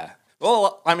 okay. Yeah.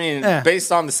 Well, I mean,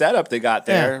 based on the setup they got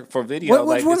there for video,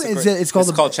 which one is it? It's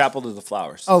called Chapel of the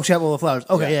Flowers. Oh, Chapel of the Flowers.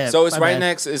 Okay, yeah. So it's right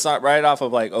next. It's not right off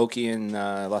of like Oki and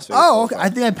Las Vegas. Oh, okay. I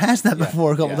think I passed that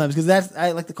before a couple times, because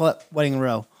I like to call it Wedding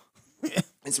Row.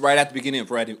 It's right at the beginning of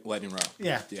Wedding Row.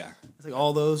 Yeah. Yeah. It's like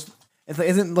all those. It's like,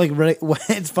 isn't like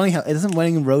it's funny how doesn't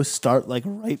Wedding Row start like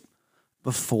right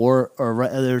before or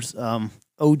right there's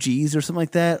OGs or something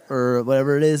like that, or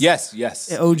whatever it is. Yes.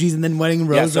 OGs and then Wedding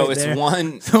Rose. Yeah, so right it's there.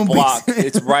 one So block. basically-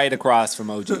 It's right across from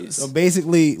OG's. So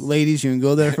basically, ladies, you can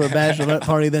go there for a bachelorette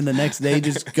party. Then the next day,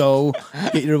 just go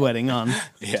get your wedding on.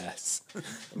 Yes.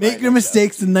 Make your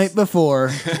mistakes the night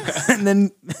before, and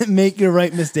then make your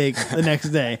right mistake the next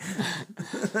day.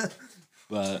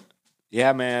 But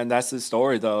yeah, man, that's the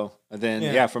story though. And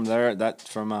then from there,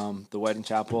 from the wedding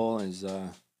chapel is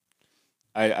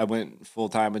I went full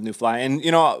time with New Fly, and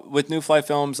with New Fly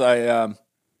Films, I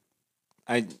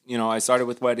started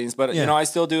with weddings, but I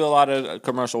still do a lot of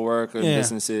commercial work and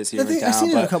businesses here in town. I've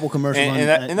seen a couple commercials,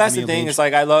 and that's the thing. page. It's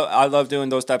like I love doing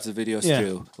those types of videos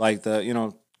too, like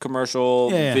the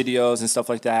commercial videos and stuff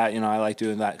like that. I like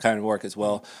doing that kind of work as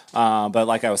well. But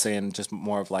like I was saying, just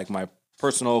more of like my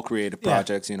personal creative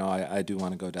projects. I do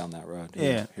want to go down that road.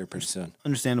 Here pretty soon.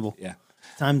 Understandable. Yeah.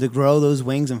 Time to grow those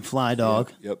wings and fly,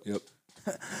 dog. Yep.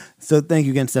 So thank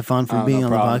you again, Stefan, for being no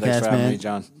on problem. the Thanks podcast, for having man. me,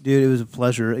 John. Dude, it was a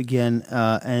pleasure again.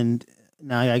 And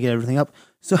now I gotta get everything up.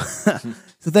 So,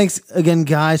 so thanks again,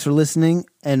 guys, for listening.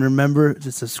 And remember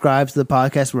to subscribe to the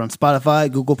podcast. We're on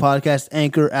Spotify, Google Podcast,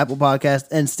 Anchor, Apple Podcast,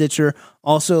 and Stitcher.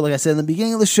 Also, like I said in the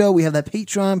beginning of the show, we have that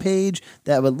Patreon page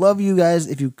that I would love you guys.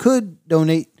 If you could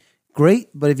donate, great.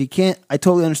 But if you can't, I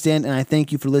totally understand. And I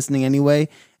thank you for listening anyway.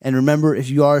 And remember, if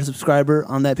you are a subscriber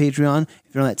on that Patreon,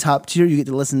 if you're on that top tier, you get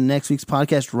to listen to next week's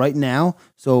podcast right now.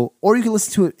 So, or you can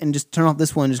listen to it and just turn off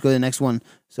this one and just go to the next one.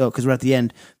 So, because we're at the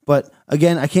end. But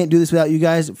again, I can't do this without you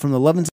guys. From the Love and